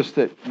you notice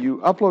that you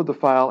upload the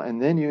file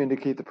and then you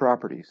indicate the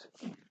properties.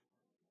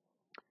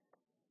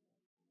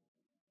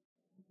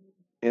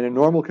 In a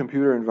normal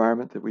computer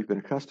environment that we've been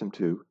accustomed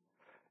to,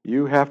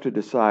 you have to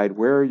decide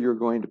where you're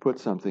going to put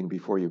something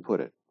before you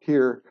put it.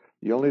 Here,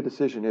 the only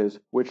decision is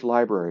which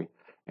library,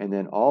 And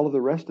then all of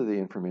the rest of the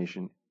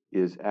information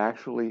is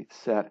actually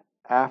set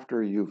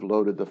after you've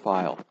loaded the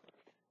file.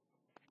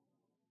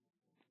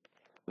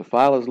 The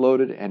file is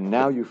loaded, and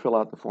now you fill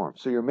out the form.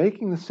 So you're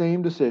making the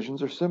same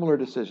decisions or similar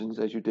decisions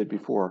as you did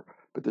before,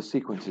 but the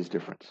sequence is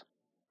different.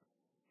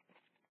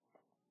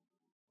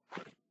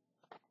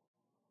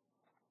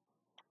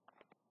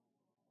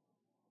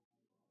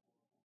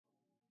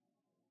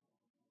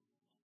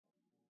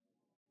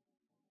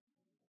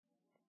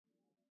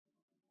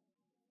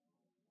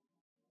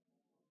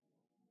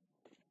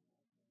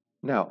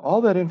 Now,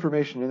 all that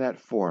information in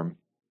that form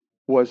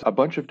was a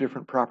bunch of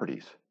different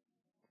properties.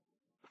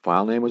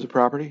 File name was a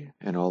property,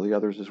 and all the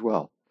others as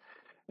well.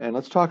 And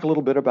let's talk a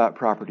little bit about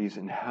properties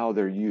and how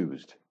they're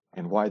used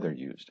and why they're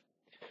used.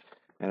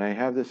 And I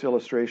have this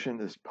illustration,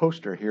 this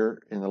poster here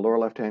in the lower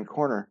left-hand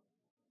corner.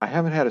 I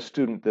haven't had a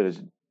student that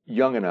is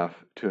young enough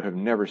to have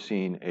never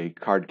seen a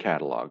card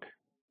catalog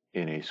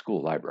in a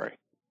school library,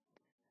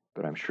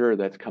 but I'm sure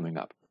that's coming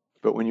up.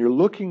 But when you're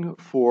looking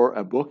for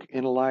a book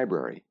in a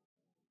library,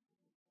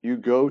 you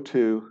go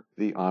to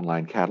the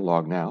online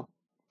catalog now,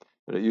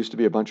 but it used to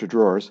be a bunch of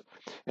drawers,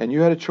 and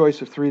you had a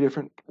choice of 3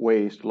 different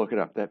ways to look it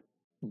up. That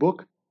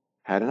book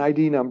had an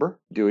ID number,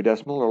 Dewey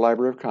Decimal or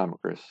Library of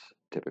Congress,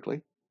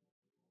 typically.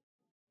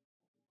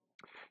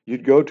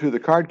 You'd go to the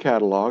card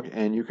catalog,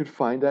 and you could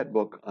find that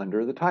book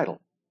under the title.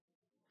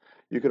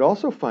 You could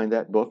also find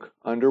that book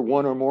under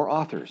one or more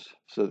authors,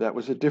 so that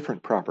was a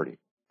different property.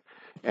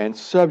 And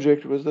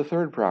subject was the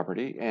third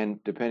property,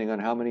 and depending on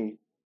how many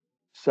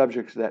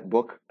subjects that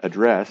book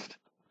addressed,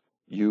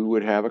 you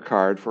would have a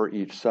card for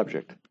each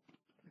subject.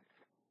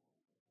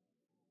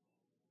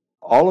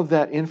 All of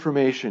that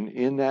information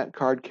in that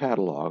card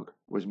catalog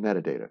was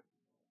metadata.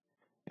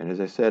 And as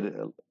I said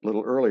a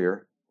little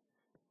earlier,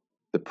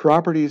 the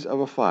properties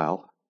of a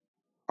file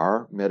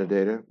are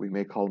metadata. We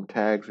may call them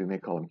tags, we may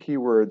call them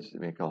keywords, we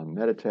may call them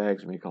meta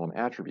tags, we may call them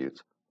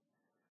attributes.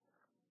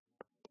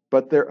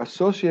 But they're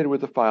associated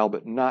with the file,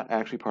 but not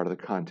actually part of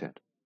the content.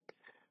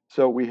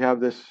 So we have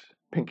this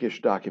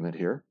pinkish document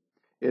here.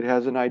 It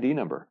has an ID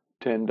number,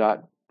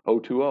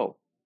 10.020,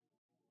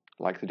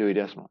 like the Dewey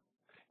Decimal.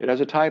 It has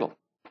a title.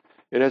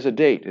 It has a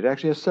date. It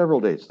actually has several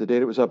dates. The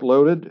date it was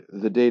uploaded,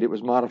 the date it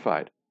was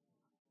modified,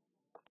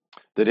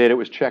 the date it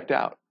was checked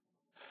out.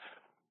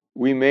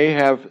 We may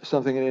have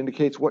something that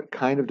indicates what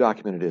kind of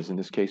document it is, in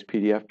this case,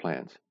 PDF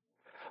plans.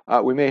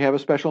 We may have a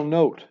special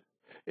note.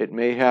 It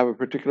may have a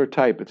particular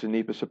type. It's a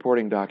NEPA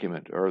supporting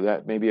document, or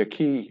that may be a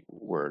key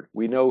word.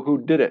 We know who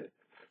did it,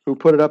 who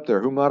put it up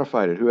there, who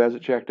modified it, who has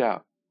it checked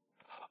out.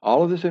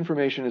 All of this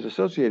information is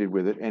associated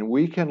with it, and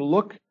we can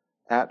look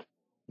at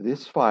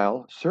this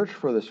file, search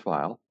for this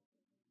file,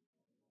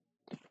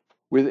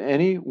 with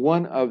any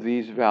one of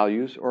these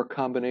values or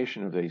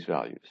combination of these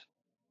values.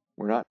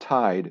 We're not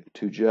tied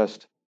to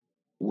just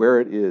where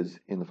it is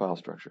in the file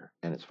structure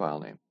and its file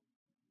name.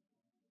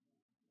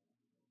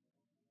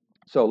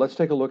 So let's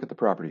take a look at the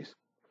properties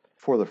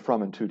for the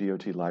from and to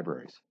DOT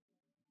libraries.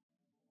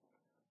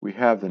 We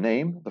have the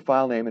name, the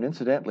file name, and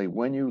incidentally,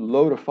 when you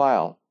load a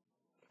file,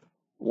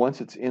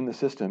 once it's in the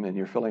system and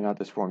you're filling out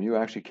this form, you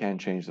actually can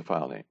change the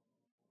file name.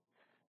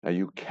 Now,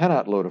 you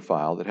cannot load a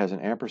file that has an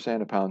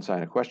ampersand, a pound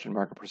sign, a question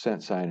mark, a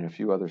percent sign, and a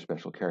few other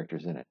special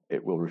characters in it.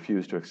 It will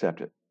refuse to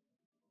accept it.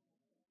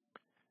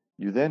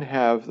 You then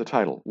have the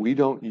title. We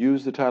don't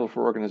use the title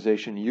for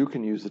organization. You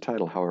can use the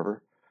title,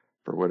 however,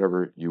 for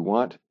whatever you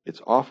want.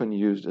 It's often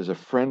used as a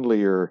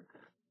friendlier,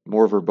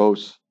 more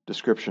verbose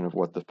description of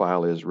what the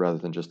file is rather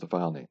than just the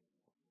file name.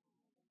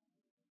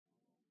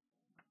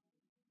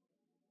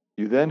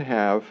 You then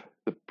have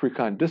the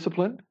Precon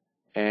discipline,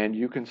 and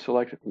you can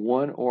select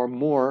one or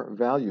more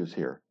values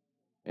here.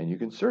 And you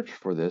can search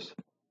for this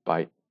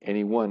by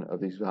any one of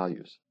these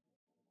values.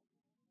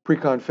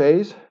 Precon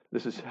phase,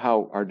 this is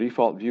how our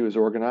default view is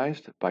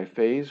organized by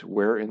phase,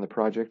 where in the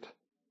project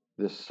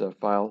this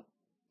file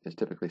is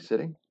typically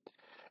sitting.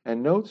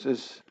 And notes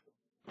is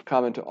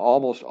common to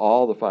almost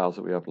all the files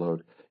that we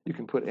upload. You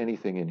can put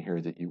anything in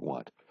here that you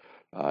want.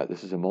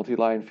 This is a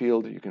multi-line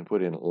field. You can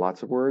put in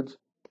lots of words.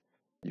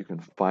 You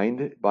can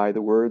find it by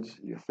the words.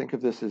 You think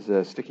of this as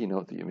a sticky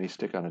note that you may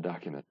stick on a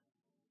document.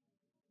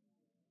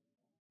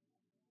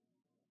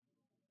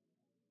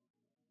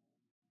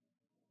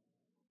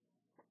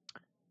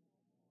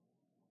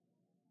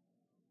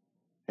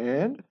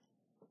 And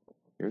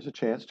here's a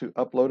chance to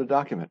upload a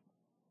document.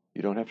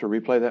 You don't have to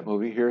replay that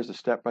movie. Here's a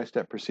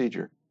step-by-step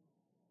procedure.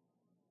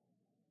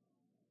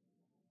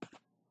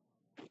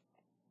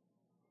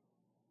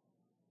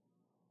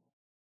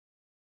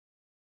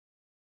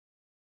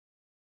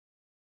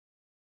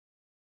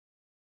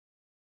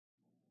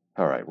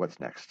 All right, what's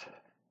next?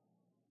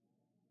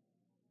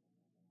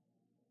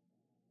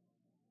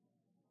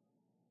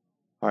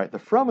 All right, the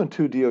from and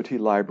to DOT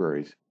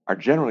libraries are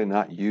generally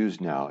not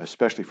used now,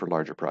 especially for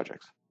larger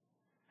projects.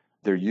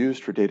 They're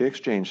used for data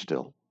exchange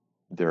still.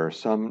 There are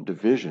some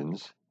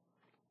divisions,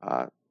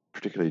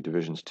 particularly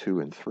divisions 2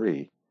 and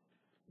 3,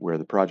 where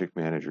the project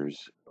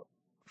managers,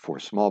 for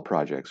small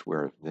projects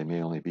where they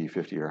may only be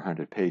 50 or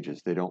 100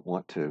 pages, they don't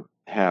want to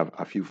have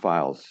a few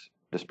files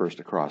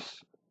dispersed across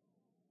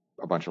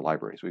a bunch of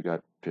libraries. We've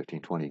got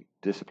 15, 20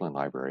 discipline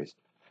libraries,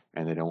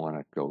 and they don't want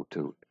to go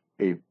to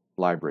a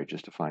library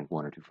just to find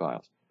 1 or 2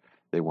 files.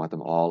 They want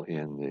them all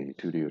in the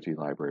to.dot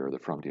library or the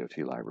from.dot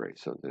library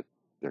so that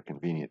they're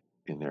convenient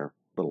in their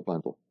little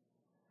bundle.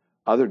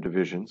 Other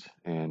divisions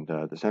and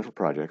the central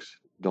projects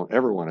don't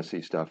ever want to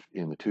see stuff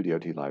in the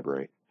to.dot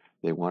library.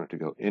 They want it to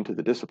go into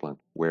the discipline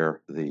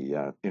where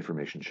the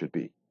information should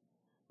be,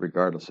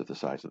 regardless of the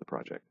size of the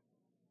project.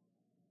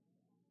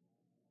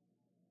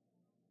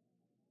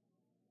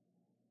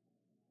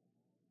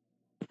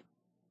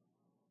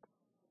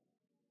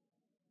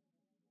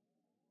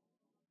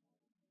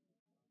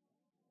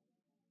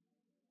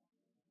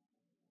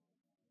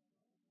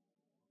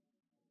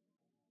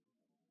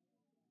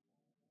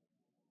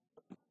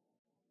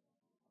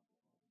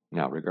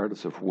 Now,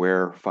 regardless of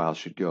where files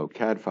should go,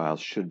 CAD files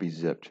should be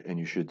zipped, and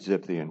you should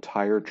zip the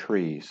entire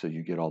tree so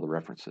you get all the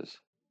references.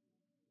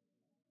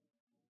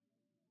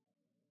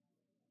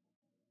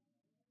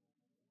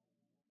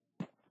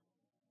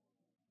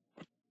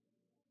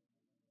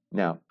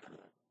 Now,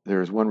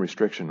 there is one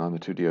restriction on the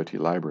to.dot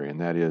library, and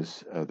that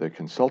is the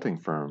consulting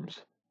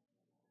firms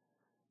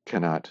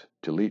cannot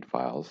delete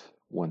files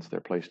once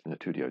they're placed in the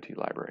to.dot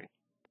library.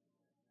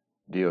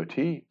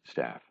 DOT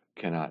staff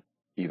cannot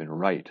even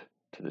write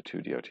to the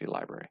to.dot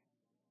library.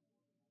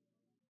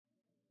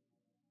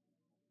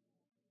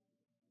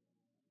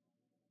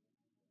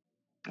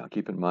 Now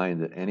keep in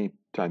mind that any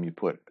time you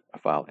put a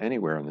file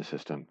anywhere in the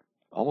system,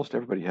 almost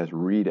everybody has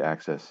read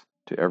access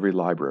to every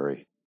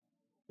library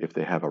if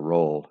they have a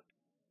role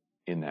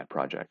in that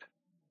project.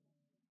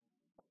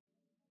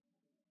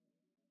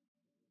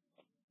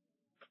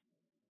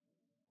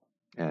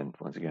 And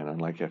once again,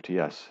 unlike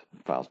FTS,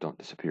 files don't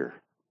disappear.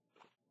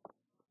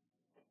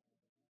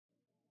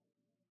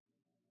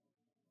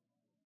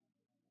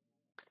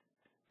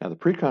 Now the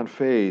pre-con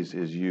phase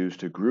is used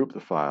to group the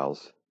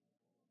files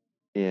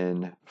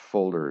in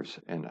folders,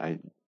 and I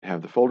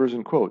have the folders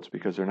in quotes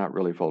because they're not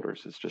really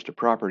folders. It's just a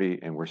property,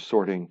 and we're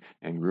sorting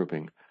and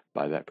grouping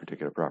by that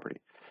particular property.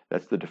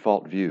 That's the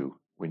default view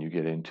when you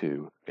get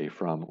into a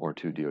from or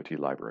to.dot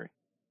library.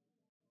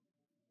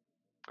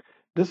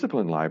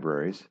 Discipline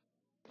libraries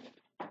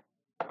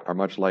are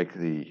much like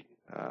the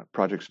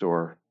Project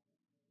Store,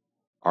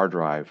 R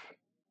Drive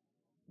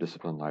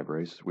discipline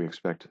libraries. We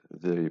expect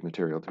the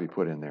material to be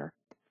put in there.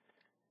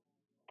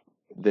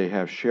 They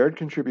have shared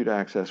contribute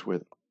access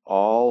with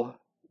all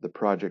the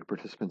project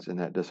participants in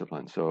that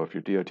discipline. So if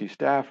you're DOT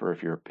staff or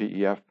if you're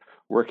PEF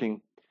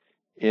working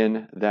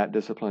in that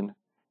discipline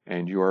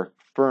and your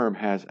firm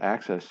has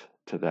access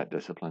to that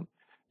discipline,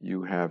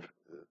 you have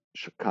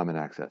common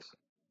access.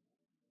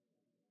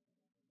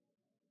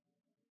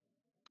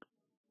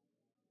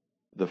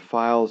 The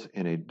files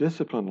in a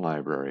discipline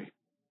library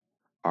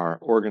are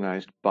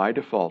organized by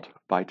default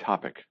by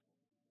topic.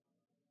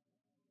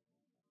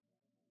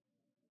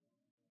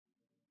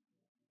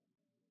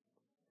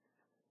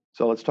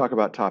 So let's talk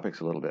about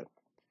topics a little bit.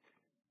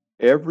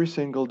 Every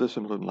single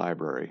discipline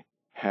library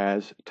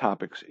has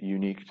topics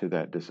unique to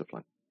that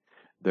discipline.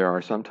 There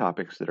are some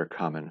topics that are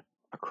common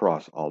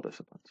across all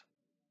disciplines.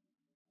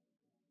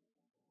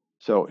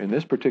 So in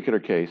this particular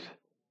case,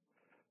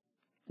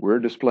 we're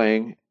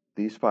displaying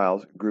these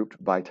files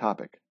grouped by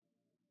topic.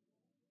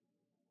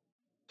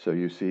 So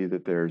you see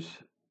that there's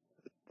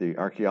the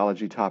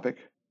archaeology topic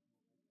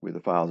with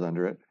the files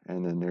under it,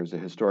 and then there's the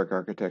historic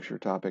architecture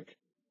topic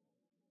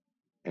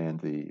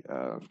and the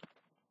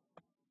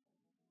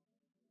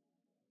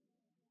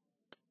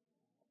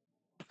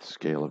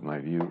scale of my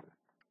view,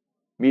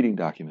 meeting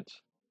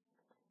documents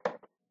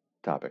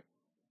topic.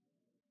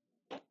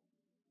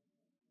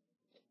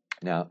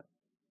 Now,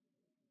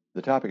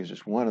 the topic is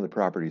just one of the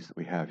properties that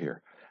we have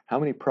here. How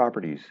many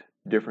properties,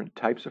 different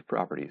types of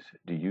properties,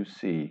 do you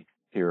see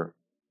here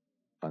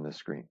on the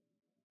screen?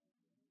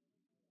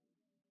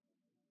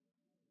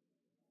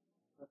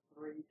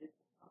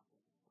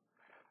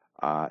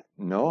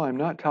 No, I'm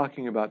not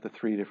talking about the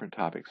 3 different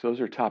topics. Those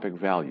are topic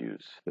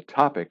values. The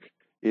topic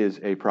is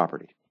a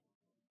property.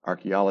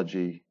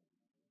 Archaeology,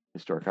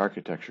 historic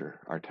architecture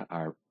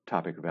are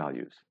topic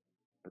values.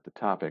 But the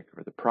topic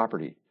or the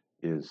property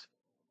is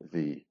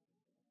the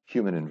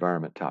human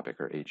environment topic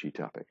or HE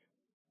topic.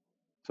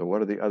 So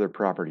what are the other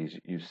properties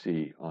you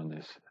see on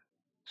this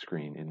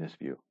screen in this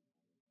view?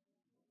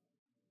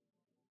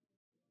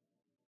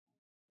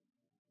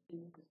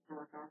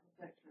 Historic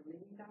architecture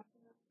meeting documents?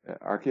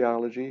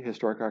 Archaeology,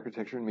 historic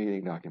architecture, and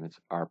meeting documents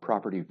are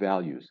property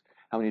values.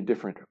 How many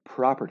different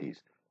properties?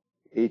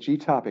 HE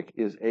topic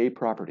is a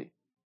property.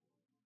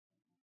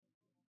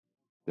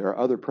 There are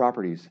other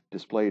properties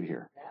displayed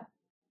here.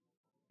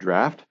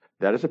 Draft,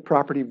 that is a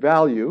property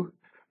value.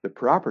 The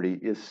property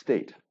is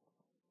state.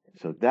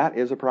 So that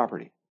is a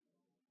property.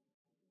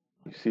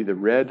 You see the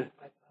red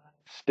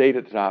state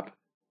at the top,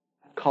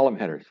 column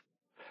headers.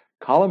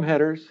 Column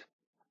headers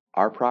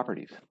are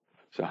properties.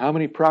 So how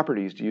many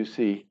properties do you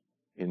see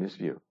in this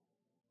view?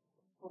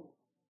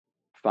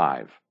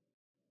 5.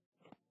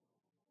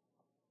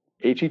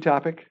 HE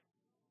topic,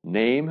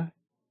 name,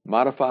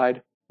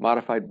 modified,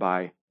 modified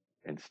by,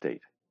 and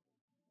state.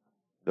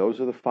 Those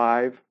are the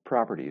 5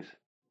 properties.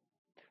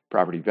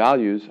 Property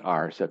values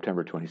are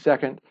September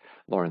 22nd,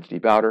 Lawrence D.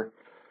 Bowder,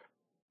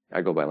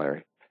 I go by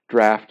Larry,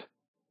 draft,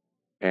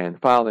 and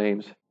file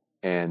names,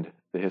 and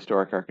the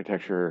historic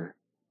architecture,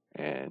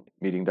 and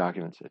meeting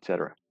documents,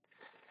 etc.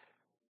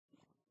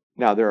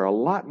 Now, there are a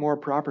lot more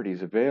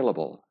properties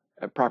available,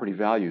 property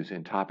values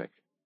in topic.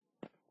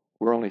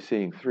 We're only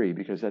seeing 3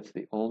 because that's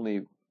the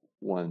only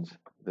ones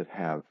that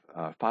have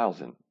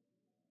files in.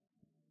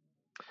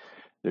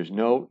 There's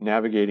no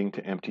navigating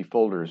to empty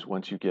folders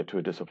once you get to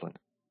a discipline.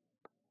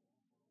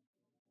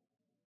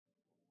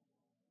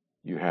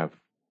 You have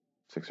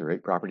 6 or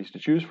 8 properties to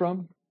choose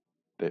from.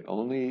 That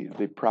only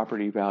the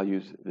property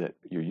values that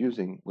you're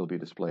using will be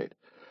displayed.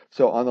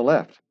 So on the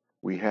left,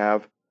 we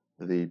have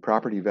the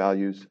property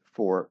values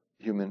for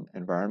human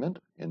environment.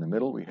 In the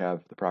middle, we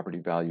have the property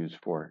values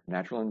for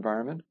natural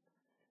environment.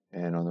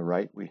 And on the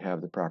right, we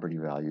have the property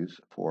values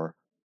for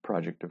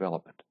project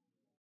development.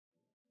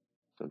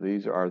 So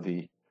these are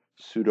the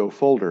pseudo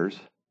folders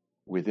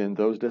within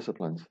those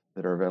disciplines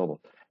that are available.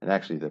 And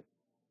actually, the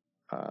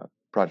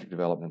project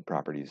development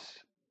properties,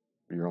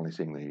 you're only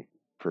seeing the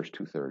first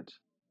 2/3.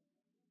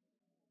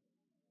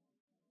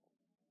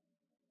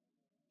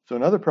 So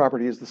another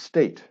property is the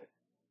state.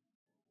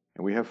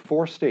 And we have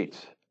 4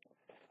 states.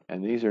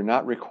 And these are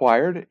not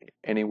required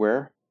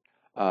anywhere,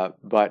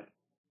 but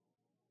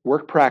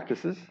work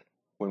practices,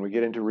 when we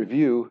get into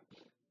review,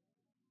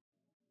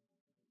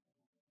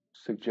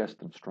 suggest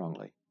them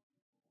strongly.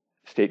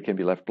 State can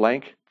be left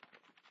blank.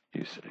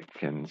 You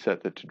can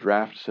set that to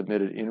draft,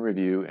 submitted in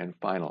review, and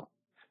final.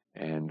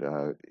 And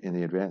in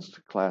the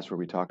advanced class where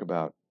we talk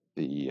about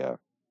the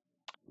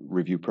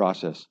review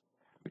process,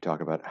 we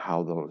talk about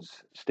how those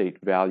state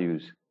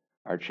values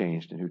are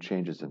changed and who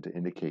changes them to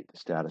indicate the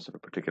status of a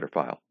particular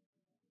file.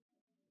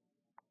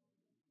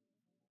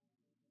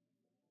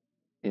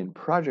 In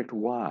Project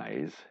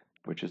Wise,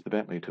 which is the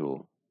Bentley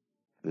tool,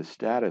 the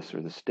status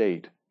or the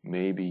state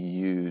may be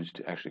used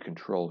to actually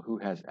control who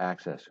has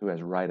access, who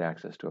has write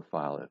access to a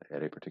file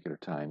at a particular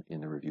time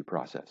in the review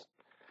process.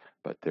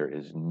 But there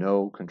is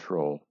no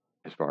control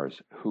as far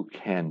as who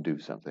can do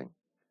something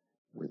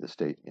with the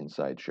state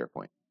inside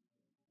SharePoint.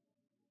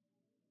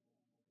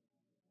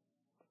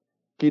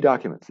 Key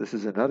documents. This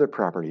is another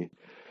property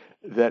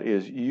that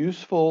is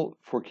useful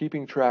for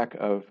keeping track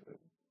of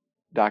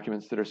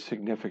documents that are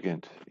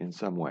significant in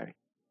some way.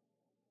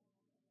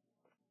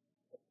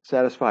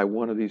 Satisfy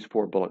one of these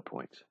 4 bullet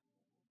points.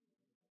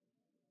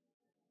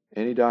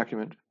 Any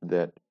document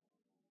that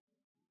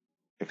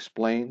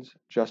explains,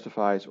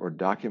 justifies, or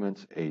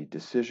documents a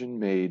decision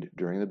made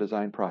during the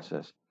design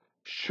process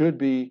should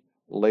be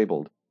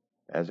labeled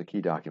as a key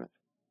document.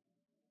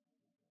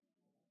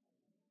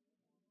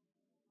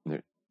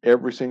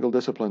 Every single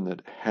discipline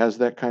that has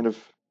that kind of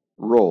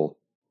role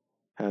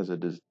has a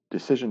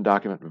decision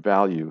document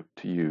value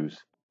to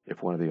use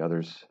if one of the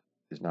others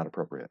is not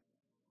appropriate.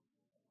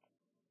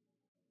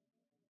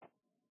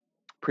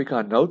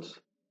 Precon notes,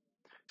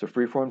 it's a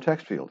free-form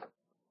text field.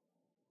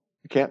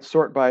 You can't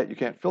sort by it, you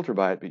can't filter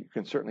by it, but you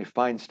can certainly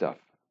find stuff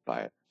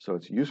by it. So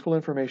it's useful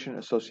information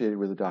associated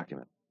with a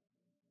document.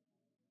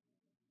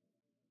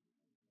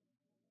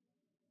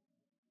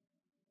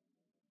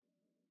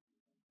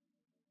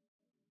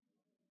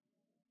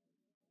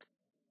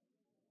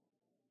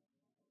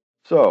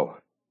 So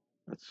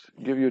let's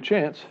give you a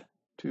chance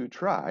to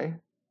try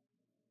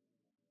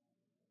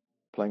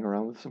playing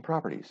around with some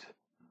properties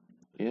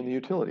in the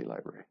utility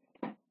library.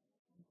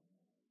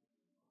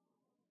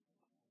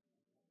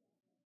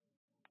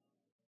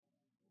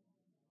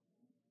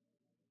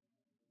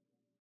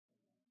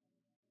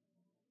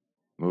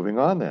 Moving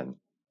on then.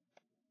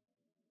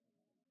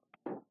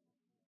 So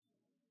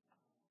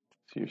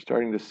you're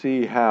starting to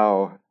see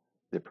how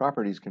the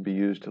properties can be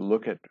used to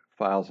look at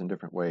files in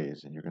different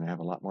ways, and you're going to have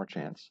a lot more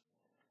chance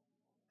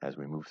as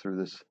we move through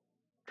this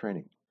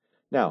training.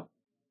 Now,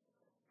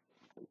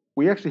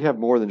 we actually have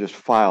more than just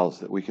files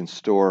that we can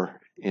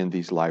store in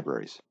these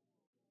libraries.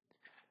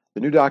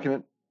 The new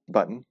document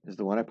button is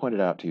the one I pointed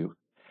out to you,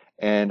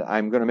 and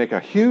I'm going to make a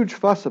huge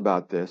fuss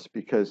about this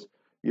because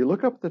you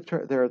look up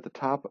there at the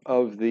top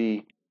of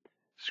the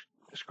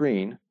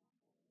screen,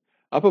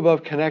 up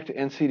above Connect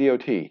and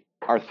CDOT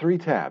are 3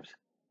 tabs.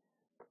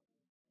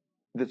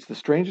 That's the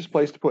strangest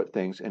place to put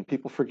things, and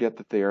people forget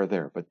that they are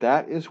there. But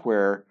that is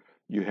where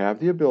you have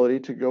the ability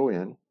to go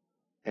in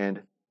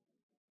and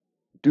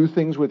do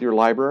things with your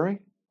library,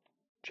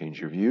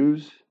 change your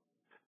views,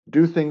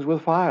 do things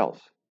with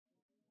files.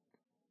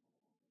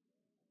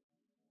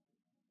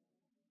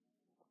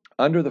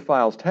 Under the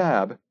Files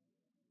tab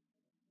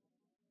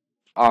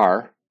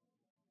are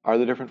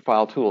the different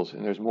file tools,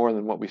 and there's more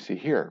than what we see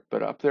here.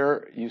 But up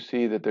there, you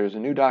see that there's a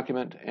new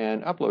document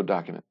and upload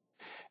document.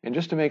 And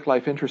just to make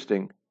life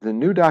interesting, the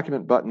new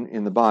document button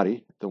in the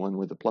body, the one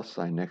with the plus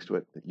sign next to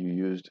it that you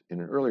used in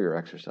an earlier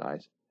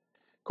exercise,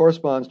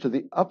 corresponds to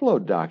the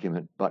upload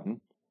document button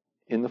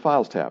in the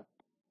Files tab.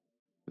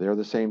 They're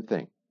the same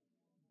thing.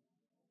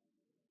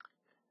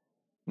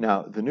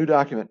 Now, the new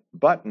document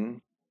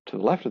button to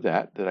the left of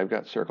that I've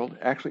got circled,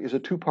 actually is a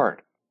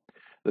 2-part.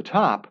 The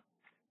top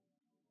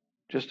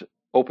just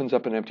opens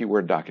up an empty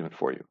Word document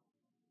for you.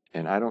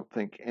 And I don't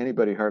think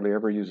anybody hardly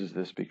ever uses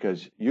this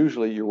because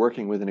usually you're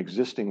working with an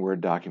existing Word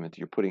document that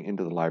you're putting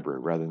into the library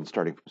rather than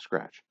starting from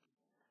scratch.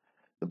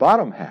 The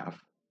bottom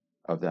half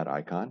of that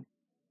icon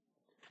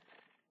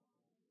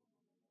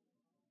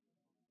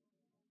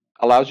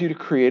allows you to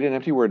create an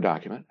empty Word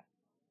document,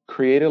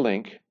 create a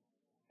link,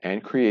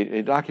 and create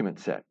a document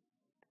set.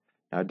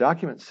 Now, a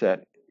document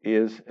set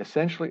is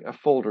essentially a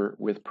folder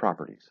with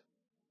properties.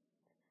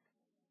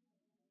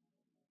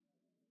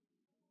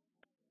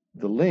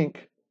 The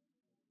link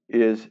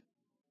is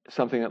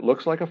something that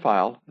looks like a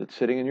file that's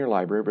sitting in your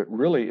library, but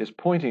really is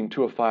pointing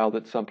to a file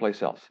that's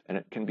someplace else, and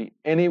it can be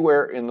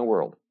anywhere in the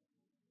world.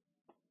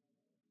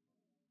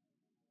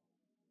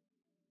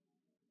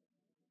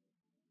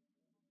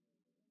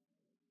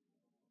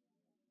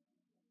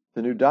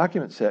 The new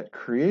document set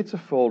creates a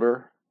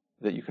folder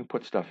that you can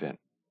put stuff in.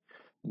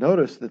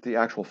 Notice that the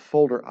actual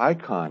folder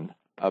icon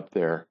up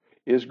there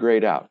is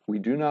grayed out. We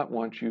do not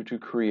want you to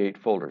create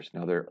folders.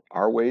 Now, there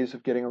are ways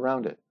of getting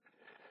around it,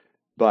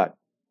 but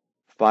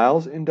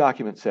files in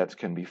document sets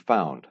can be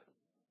found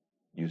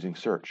using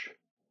search.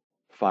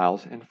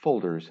 Files and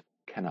folders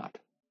cannot.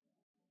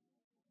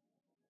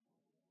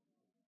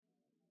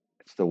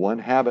 It's the one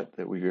habit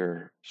that we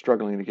are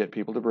struggling to get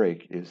people to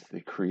break is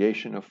the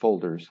creation of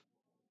folders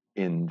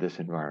in this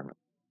environment.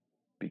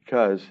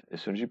 Because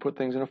as soon as you put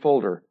things in a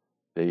folder,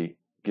 they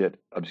get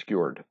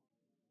obscured.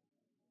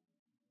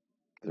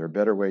 There are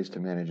better ways to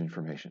manage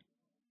information.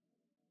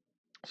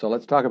 So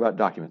let's talk about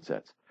document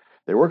sets.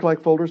 They work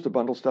like folders to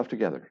bundle stuff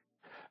together.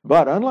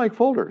 But unlike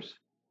folders,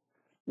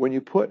 when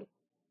you put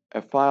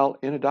a file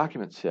in a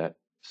document set,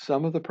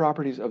 some of the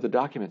properties of the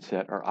document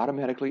set are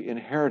automatically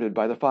inherited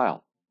by the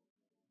file.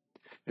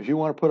 If you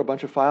want to put a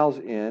bunch of files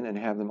in and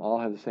have them all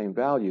have the same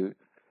value,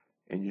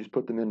 and you just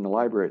put them in the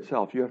library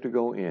itself, you have to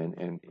go in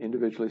and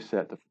individually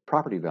set the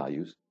property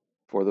values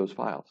for those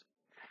files.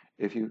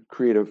 If you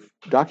create a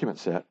document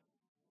set,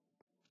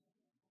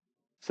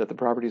 set the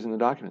properties in the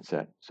document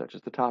set, such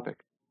as the topic.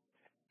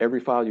 Every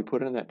file you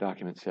put in that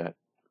document set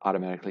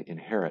automatically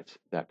inherits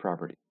that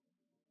property.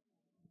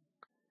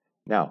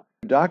 Now,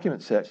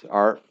 document sets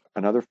are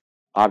another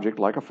object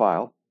like a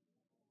file.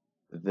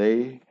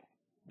 They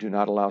do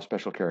not allow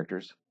special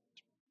characters.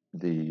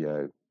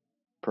 The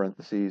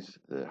parentheses,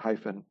 the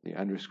hyphen, the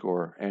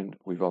underscore, and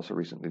we've also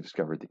recently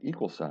discovered the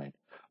equal sign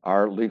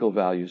are legal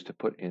values to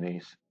put in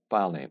a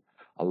file name.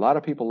 A lot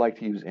of people like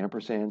to use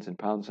ampersands and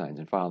pound signs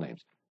in file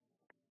names.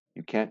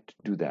 You can't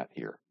do that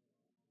here.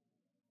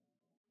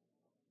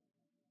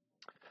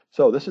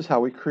 So this is how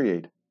we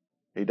create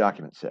a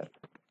document set.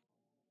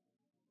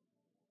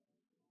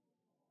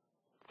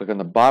 Click on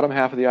the bottom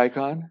half of the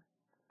icon,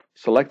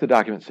 select the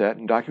document set,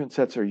 and document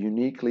sets are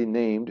uniquely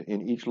named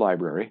in each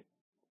library.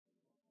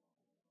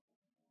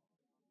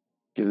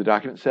 Give the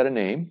document set a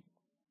name.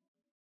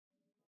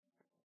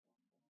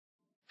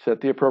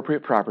 Set the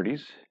appropriate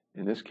properties.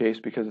 In this case,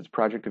 because it's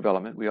project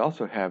development, we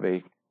also have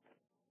a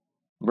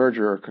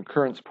merger or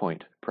concurrence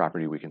point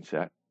property we can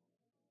set,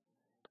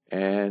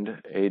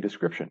 and a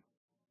description.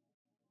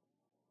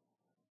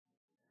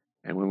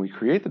 And when we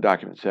create the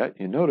document set,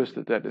 you notice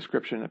that that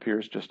description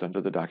appears just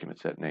under the document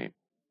set name.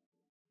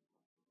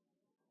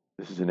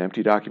 This is an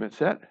empty document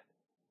set.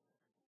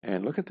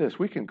 And look at this.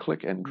 We can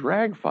click and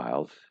drag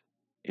files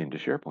into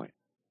SharePoint.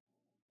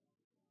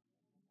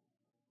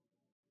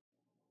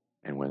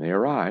 And when they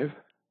arrive,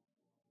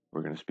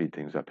 we're going to speed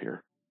things up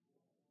here.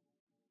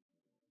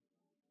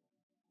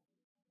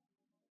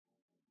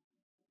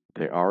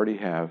 They already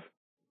have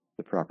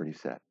the property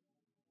set.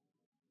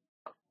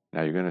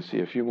 Now you're going to see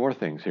a few more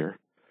things here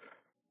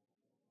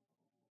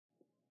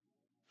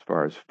as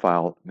far as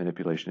file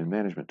manipulation and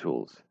management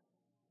tools.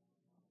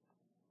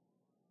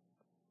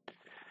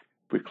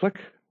 If we click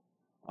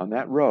on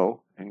that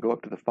row and go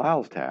up to the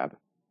Files tab,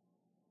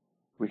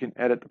 we can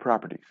edit the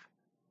properties.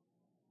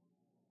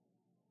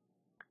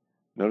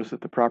 Notice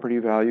that the property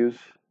values,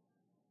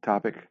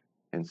 topic,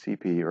 and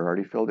CP are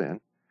already filled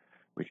in.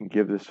 We can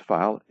give this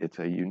file its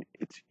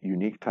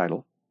unique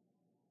title.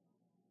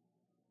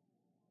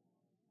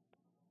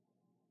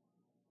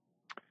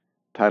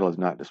 Title is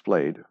not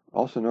displayed.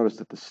 Also notice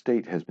that the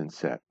state has been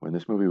set. When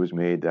this movie was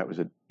made, that was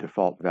a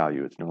default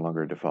value. It's no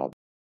longer a default.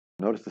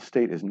 Notice the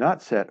state is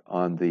not set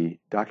on the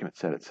document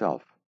set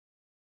itself.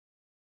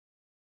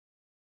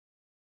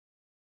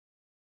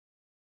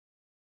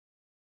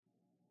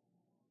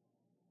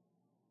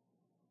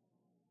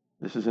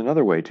 This is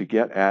another way to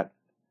get at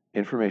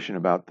information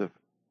about the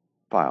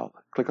file.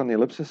 Click on the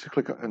ellipsis,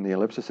 click on the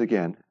ellipsis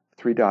again,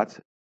 3 dots.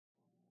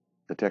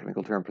 The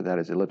technical term for that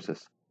is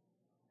ellipsis.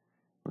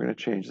 We're going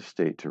to change the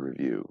state to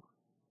review.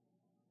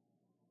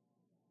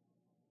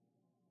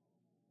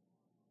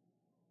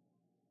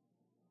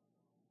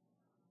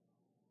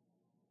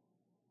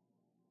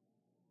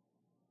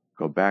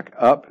 Go back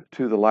up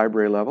to the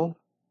library level.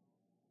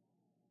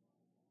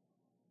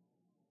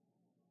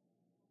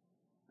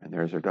 And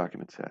there's our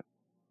document set.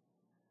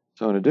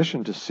 So in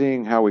addition to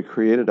seeing how we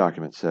create a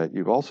document set,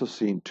 you've also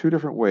seen 2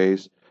 different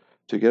ways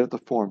to get at the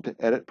form to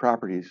edit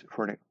properties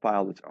for a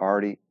file that's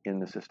already in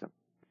the system.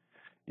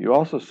 You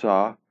also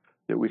saw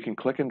that we can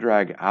click and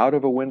drag out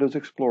of a Windows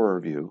Explorer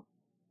view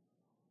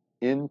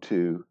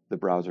into the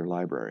browser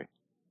library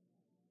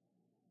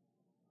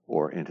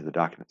or into the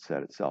document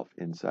set itself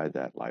inside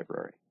that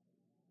library.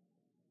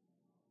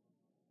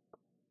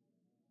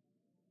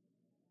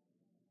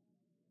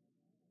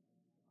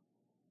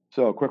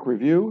 So a quick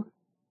review.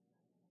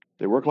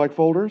 They work like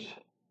folders.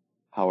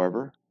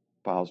 However,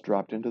 files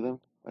dropped into them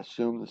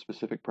assume the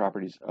specific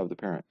properties of the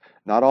parent.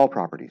 Not all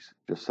properties,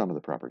 just some of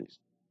the properties.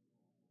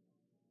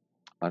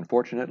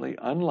 Unfortunately,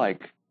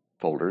 unlike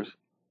folders,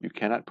 you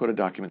cannot put a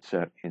document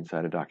set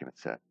inside a document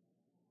set.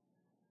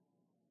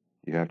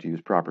 You have to use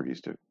properties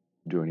to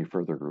do any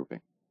further grouping.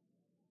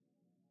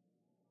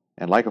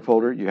 And like a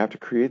folder, you have to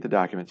create the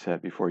document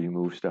set before you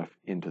move stuff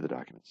into the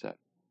document set.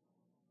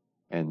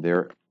 And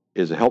there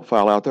is a help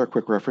file out there,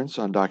 quick reference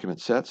on document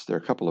sets. There are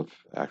a couple of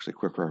actually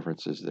quick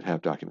references that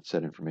have document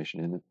set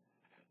information in them.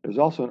 There's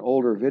also an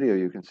older video.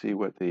 You can see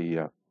what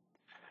the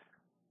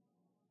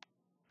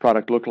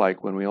product looked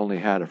like when we only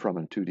had a from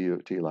and to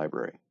DOT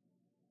library.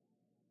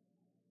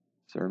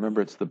 So remember,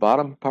 it's the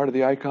bottom part of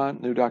the icon,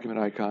 new document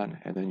icon,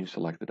 and then you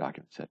select the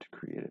document set to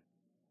create it.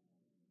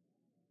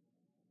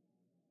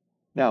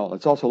 Now,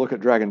 let's also look at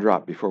drag and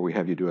drop before we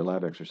have you do a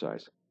lab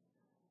exercise.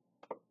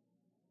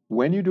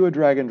 When you do a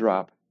drag and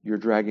drop, you're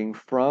dragging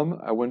from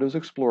a Windows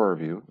Explorer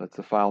view, that's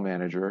the file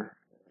manager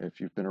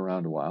if you've been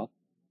around a while,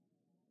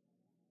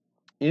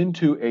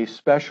 into a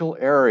special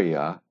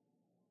area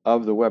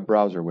of the web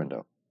browser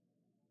window.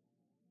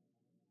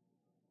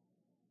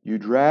 You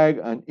drag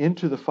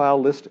into the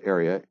file list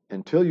area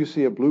until you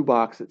see a blue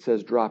box that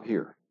says drop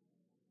here.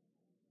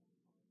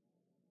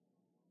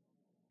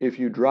 If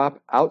you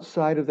drop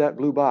outside of that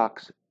blue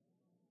box,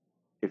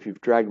 if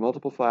you've dragged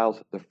multiple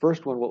files, the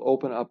first one will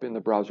open up in the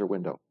browser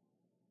window,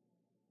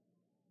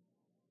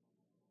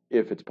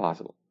 if it's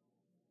possible.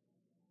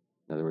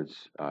 In other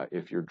words,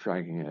 if you're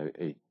dragging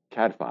a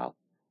CADD file,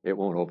 it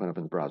won't open up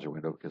in the browser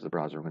window because the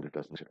browser window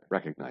doesn't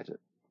recognize it.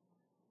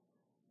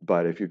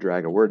 But if you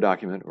drag a Word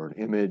document or an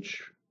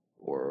image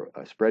or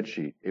a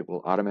spreadsheet, it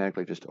will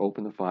automatically just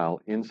open the file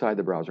inside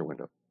the browser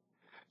window.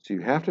 So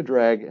you have to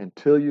drag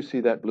until you see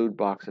that blue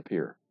box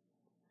appear.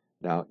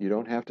 Now, you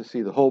don't have to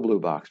see the whole blue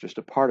box, just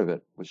a part of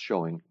it was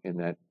showing in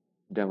that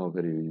demo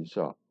video you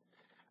saw.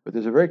 But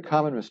there's a very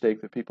common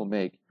mistake that people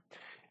make,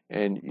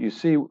 and you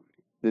see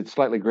it's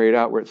slightly grayed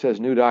out where it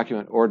says new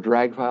document or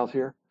drag files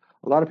here.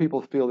 A lot of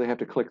people feel they have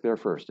to click there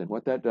first, and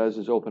what that does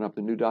is open up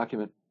the new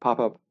document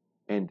pop-up,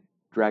 and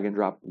drag and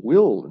drop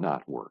will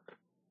not work.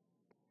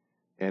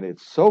 And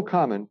it's so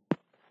common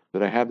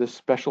that I have this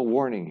special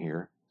warning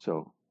here,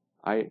 so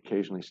I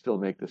occasionally still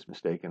make this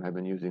mistake, and I've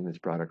been using this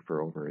product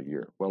for over a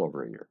year, well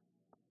over a year.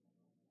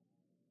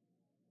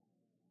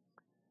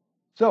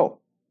 So,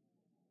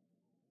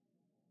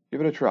 give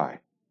it a try.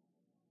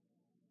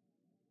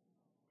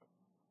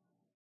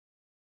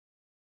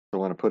 I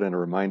want to put in a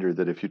reminder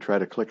that if you try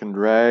to click and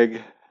drag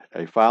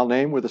a file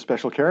name with a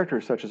special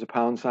character, such as a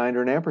pound sign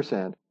or an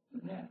ampersand,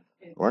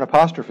 or an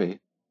apostrophe,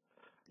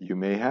 you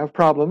may have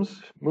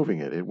problems moving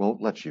it. It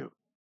won't let you.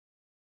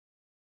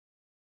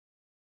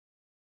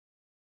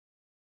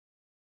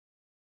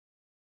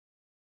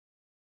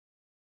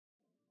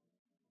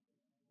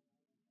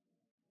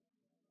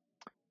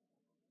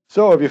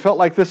 So, have you felt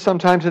like this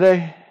sometime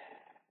today?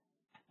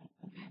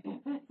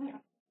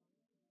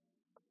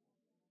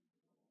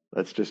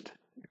 Let's just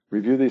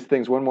review these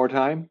things one more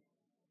time.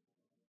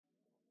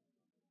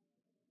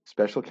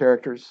 Special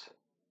characters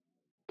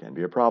can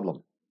be a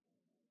problem.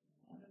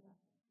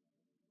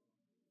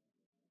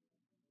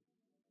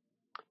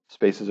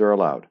 Spaces are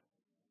allowed.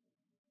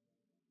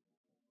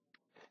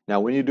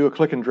 Now, when you do a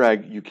click and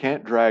drag, you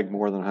can't drag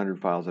more than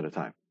 100 files at a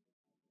time.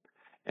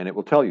 And it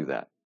will tell you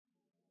that.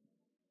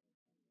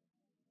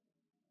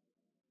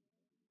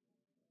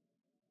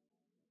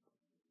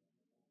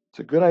 It's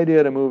a good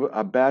idea to move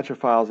a batch of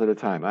files at a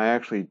time. I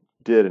actually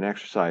did an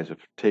exercise of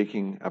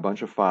taking a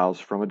bunch of files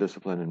from a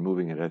discipline and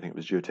moving it. I think it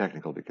was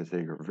geotechnical because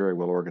they were very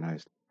well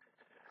organized.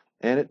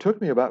 And it took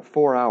me about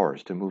 4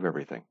 hours to move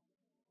everything.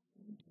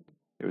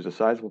 It was a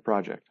sizable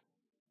project.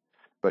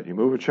 But you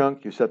move a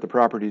chunk, you set the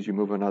properties, you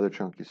move another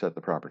chunk, you set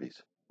the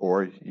properties.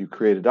 Or you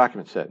create a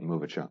document set and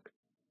move a chunk.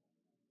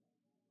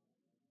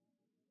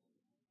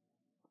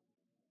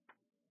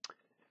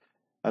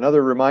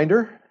 Another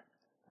reminder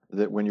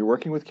that when you're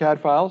working with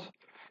CAD files,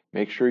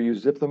 make sure you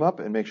zip them up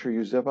and make sure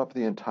you zip up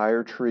the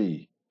entire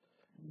tree,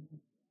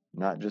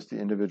 not just the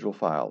individual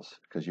files,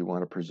 because you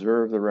want to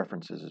preserve the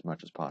references as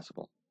much as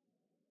possible.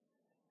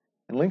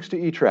 And links to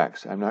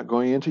ETRACS. I'm not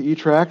going into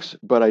ETRACS,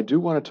 but I do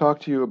want to talk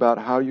to you about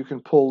how you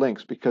can pull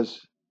links,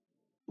 because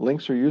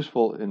links are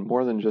useful in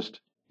more than just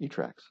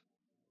ETRACS.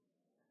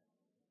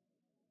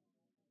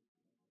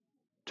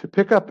 To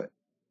pick up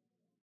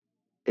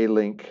a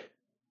link,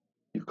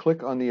 you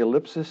click on the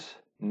ellipsis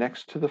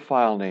next to the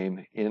file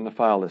name in the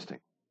file listing.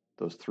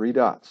 Those 3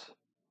 dots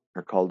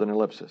are called an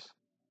ellipsis.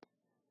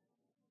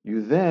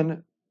 You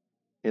then,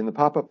 in the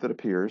pop-up that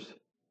appears,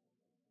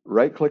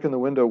 right-click in the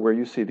window where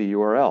you see the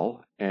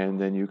URL, and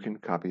then you can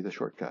copy the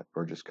shortcut,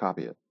 or just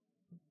copy it.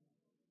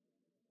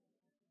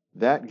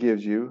 That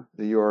gives you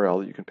the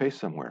URL that you can paste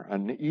somewhere.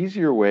 An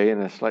easier way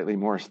and a slightly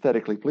more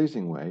aesthetically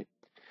pleasing way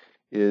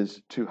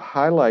is to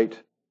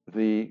highlight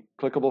the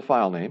clickable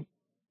file name,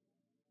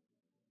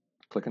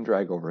 click and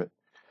drag over it,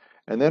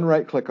 and then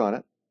right-click on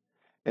it.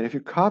 And if you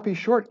copy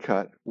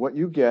shortcut, what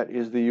you get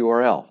is the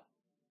URL.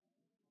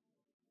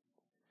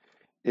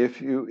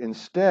 If you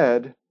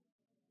instead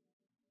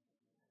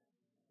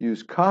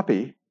use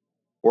copy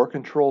or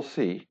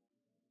Control-C,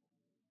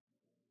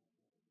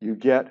 you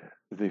get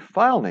the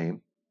file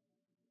name,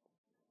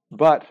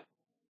 but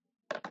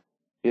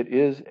it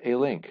is a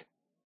link.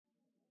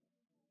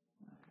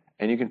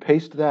 And you can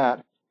paste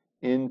that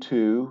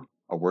into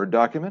a Word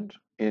document,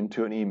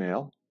 into an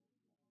email,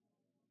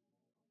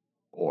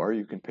 or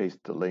you can paste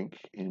the link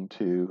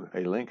into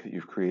a link that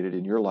you've created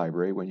in your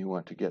library when you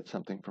want to get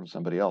something from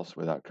somebody else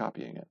without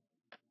copying it.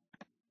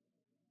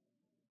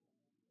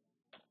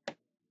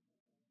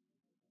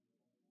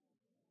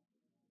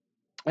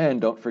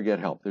 And don't forget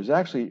help. There's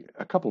actually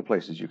a couple of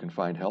places you can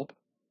find help.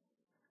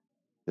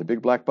 The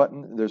big black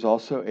button, there's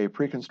also a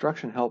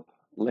pre-construction help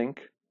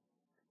link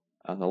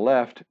on the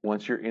left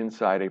once you're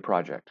inside a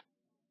project.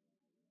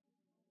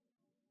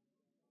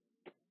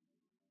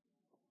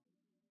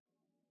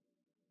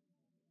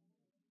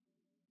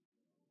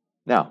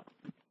 Now,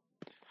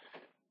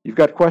 you've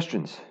got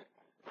questions.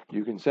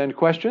 You can send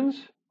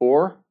questions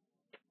or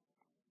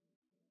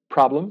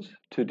problems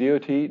to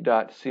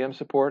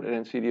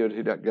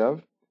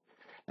dot.cmsupport@ncdot.gov.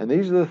 And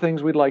these are the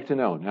things we'd like to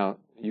know. Now,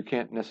 you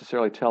can't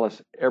necessarily tell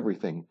us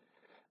everything,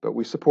 but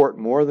we support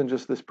more than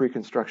just this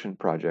pre-construction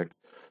project.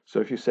 So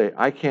if you say,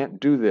 I can't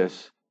do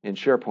this in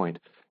SharePoint,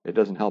 it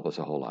doesn't help us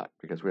a whole lot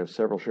because we have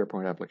several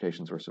SharePoint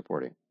applications we're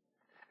supporting.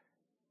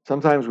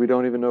 Sometimes we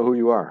don't even know who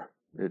you are.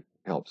 It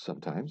helps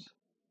sometimes.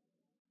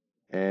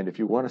 And if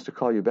you want us to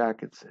call you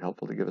back, it's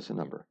helpful to give us a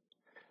number.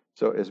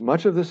 So as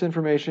much of this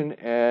information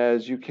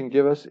as you can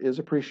give us is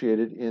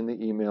appreciated in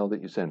the email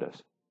that you send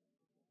us.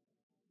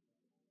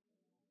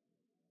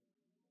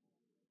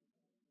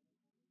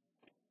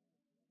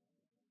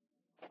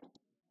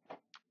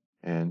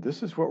 And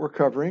this is what we're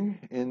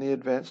covering in the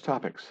advanced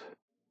topics.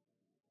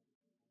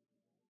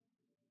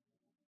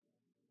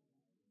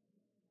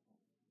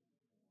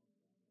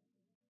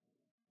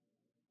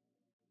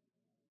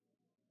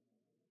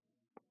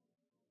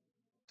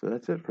 So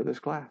that's it for this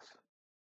class.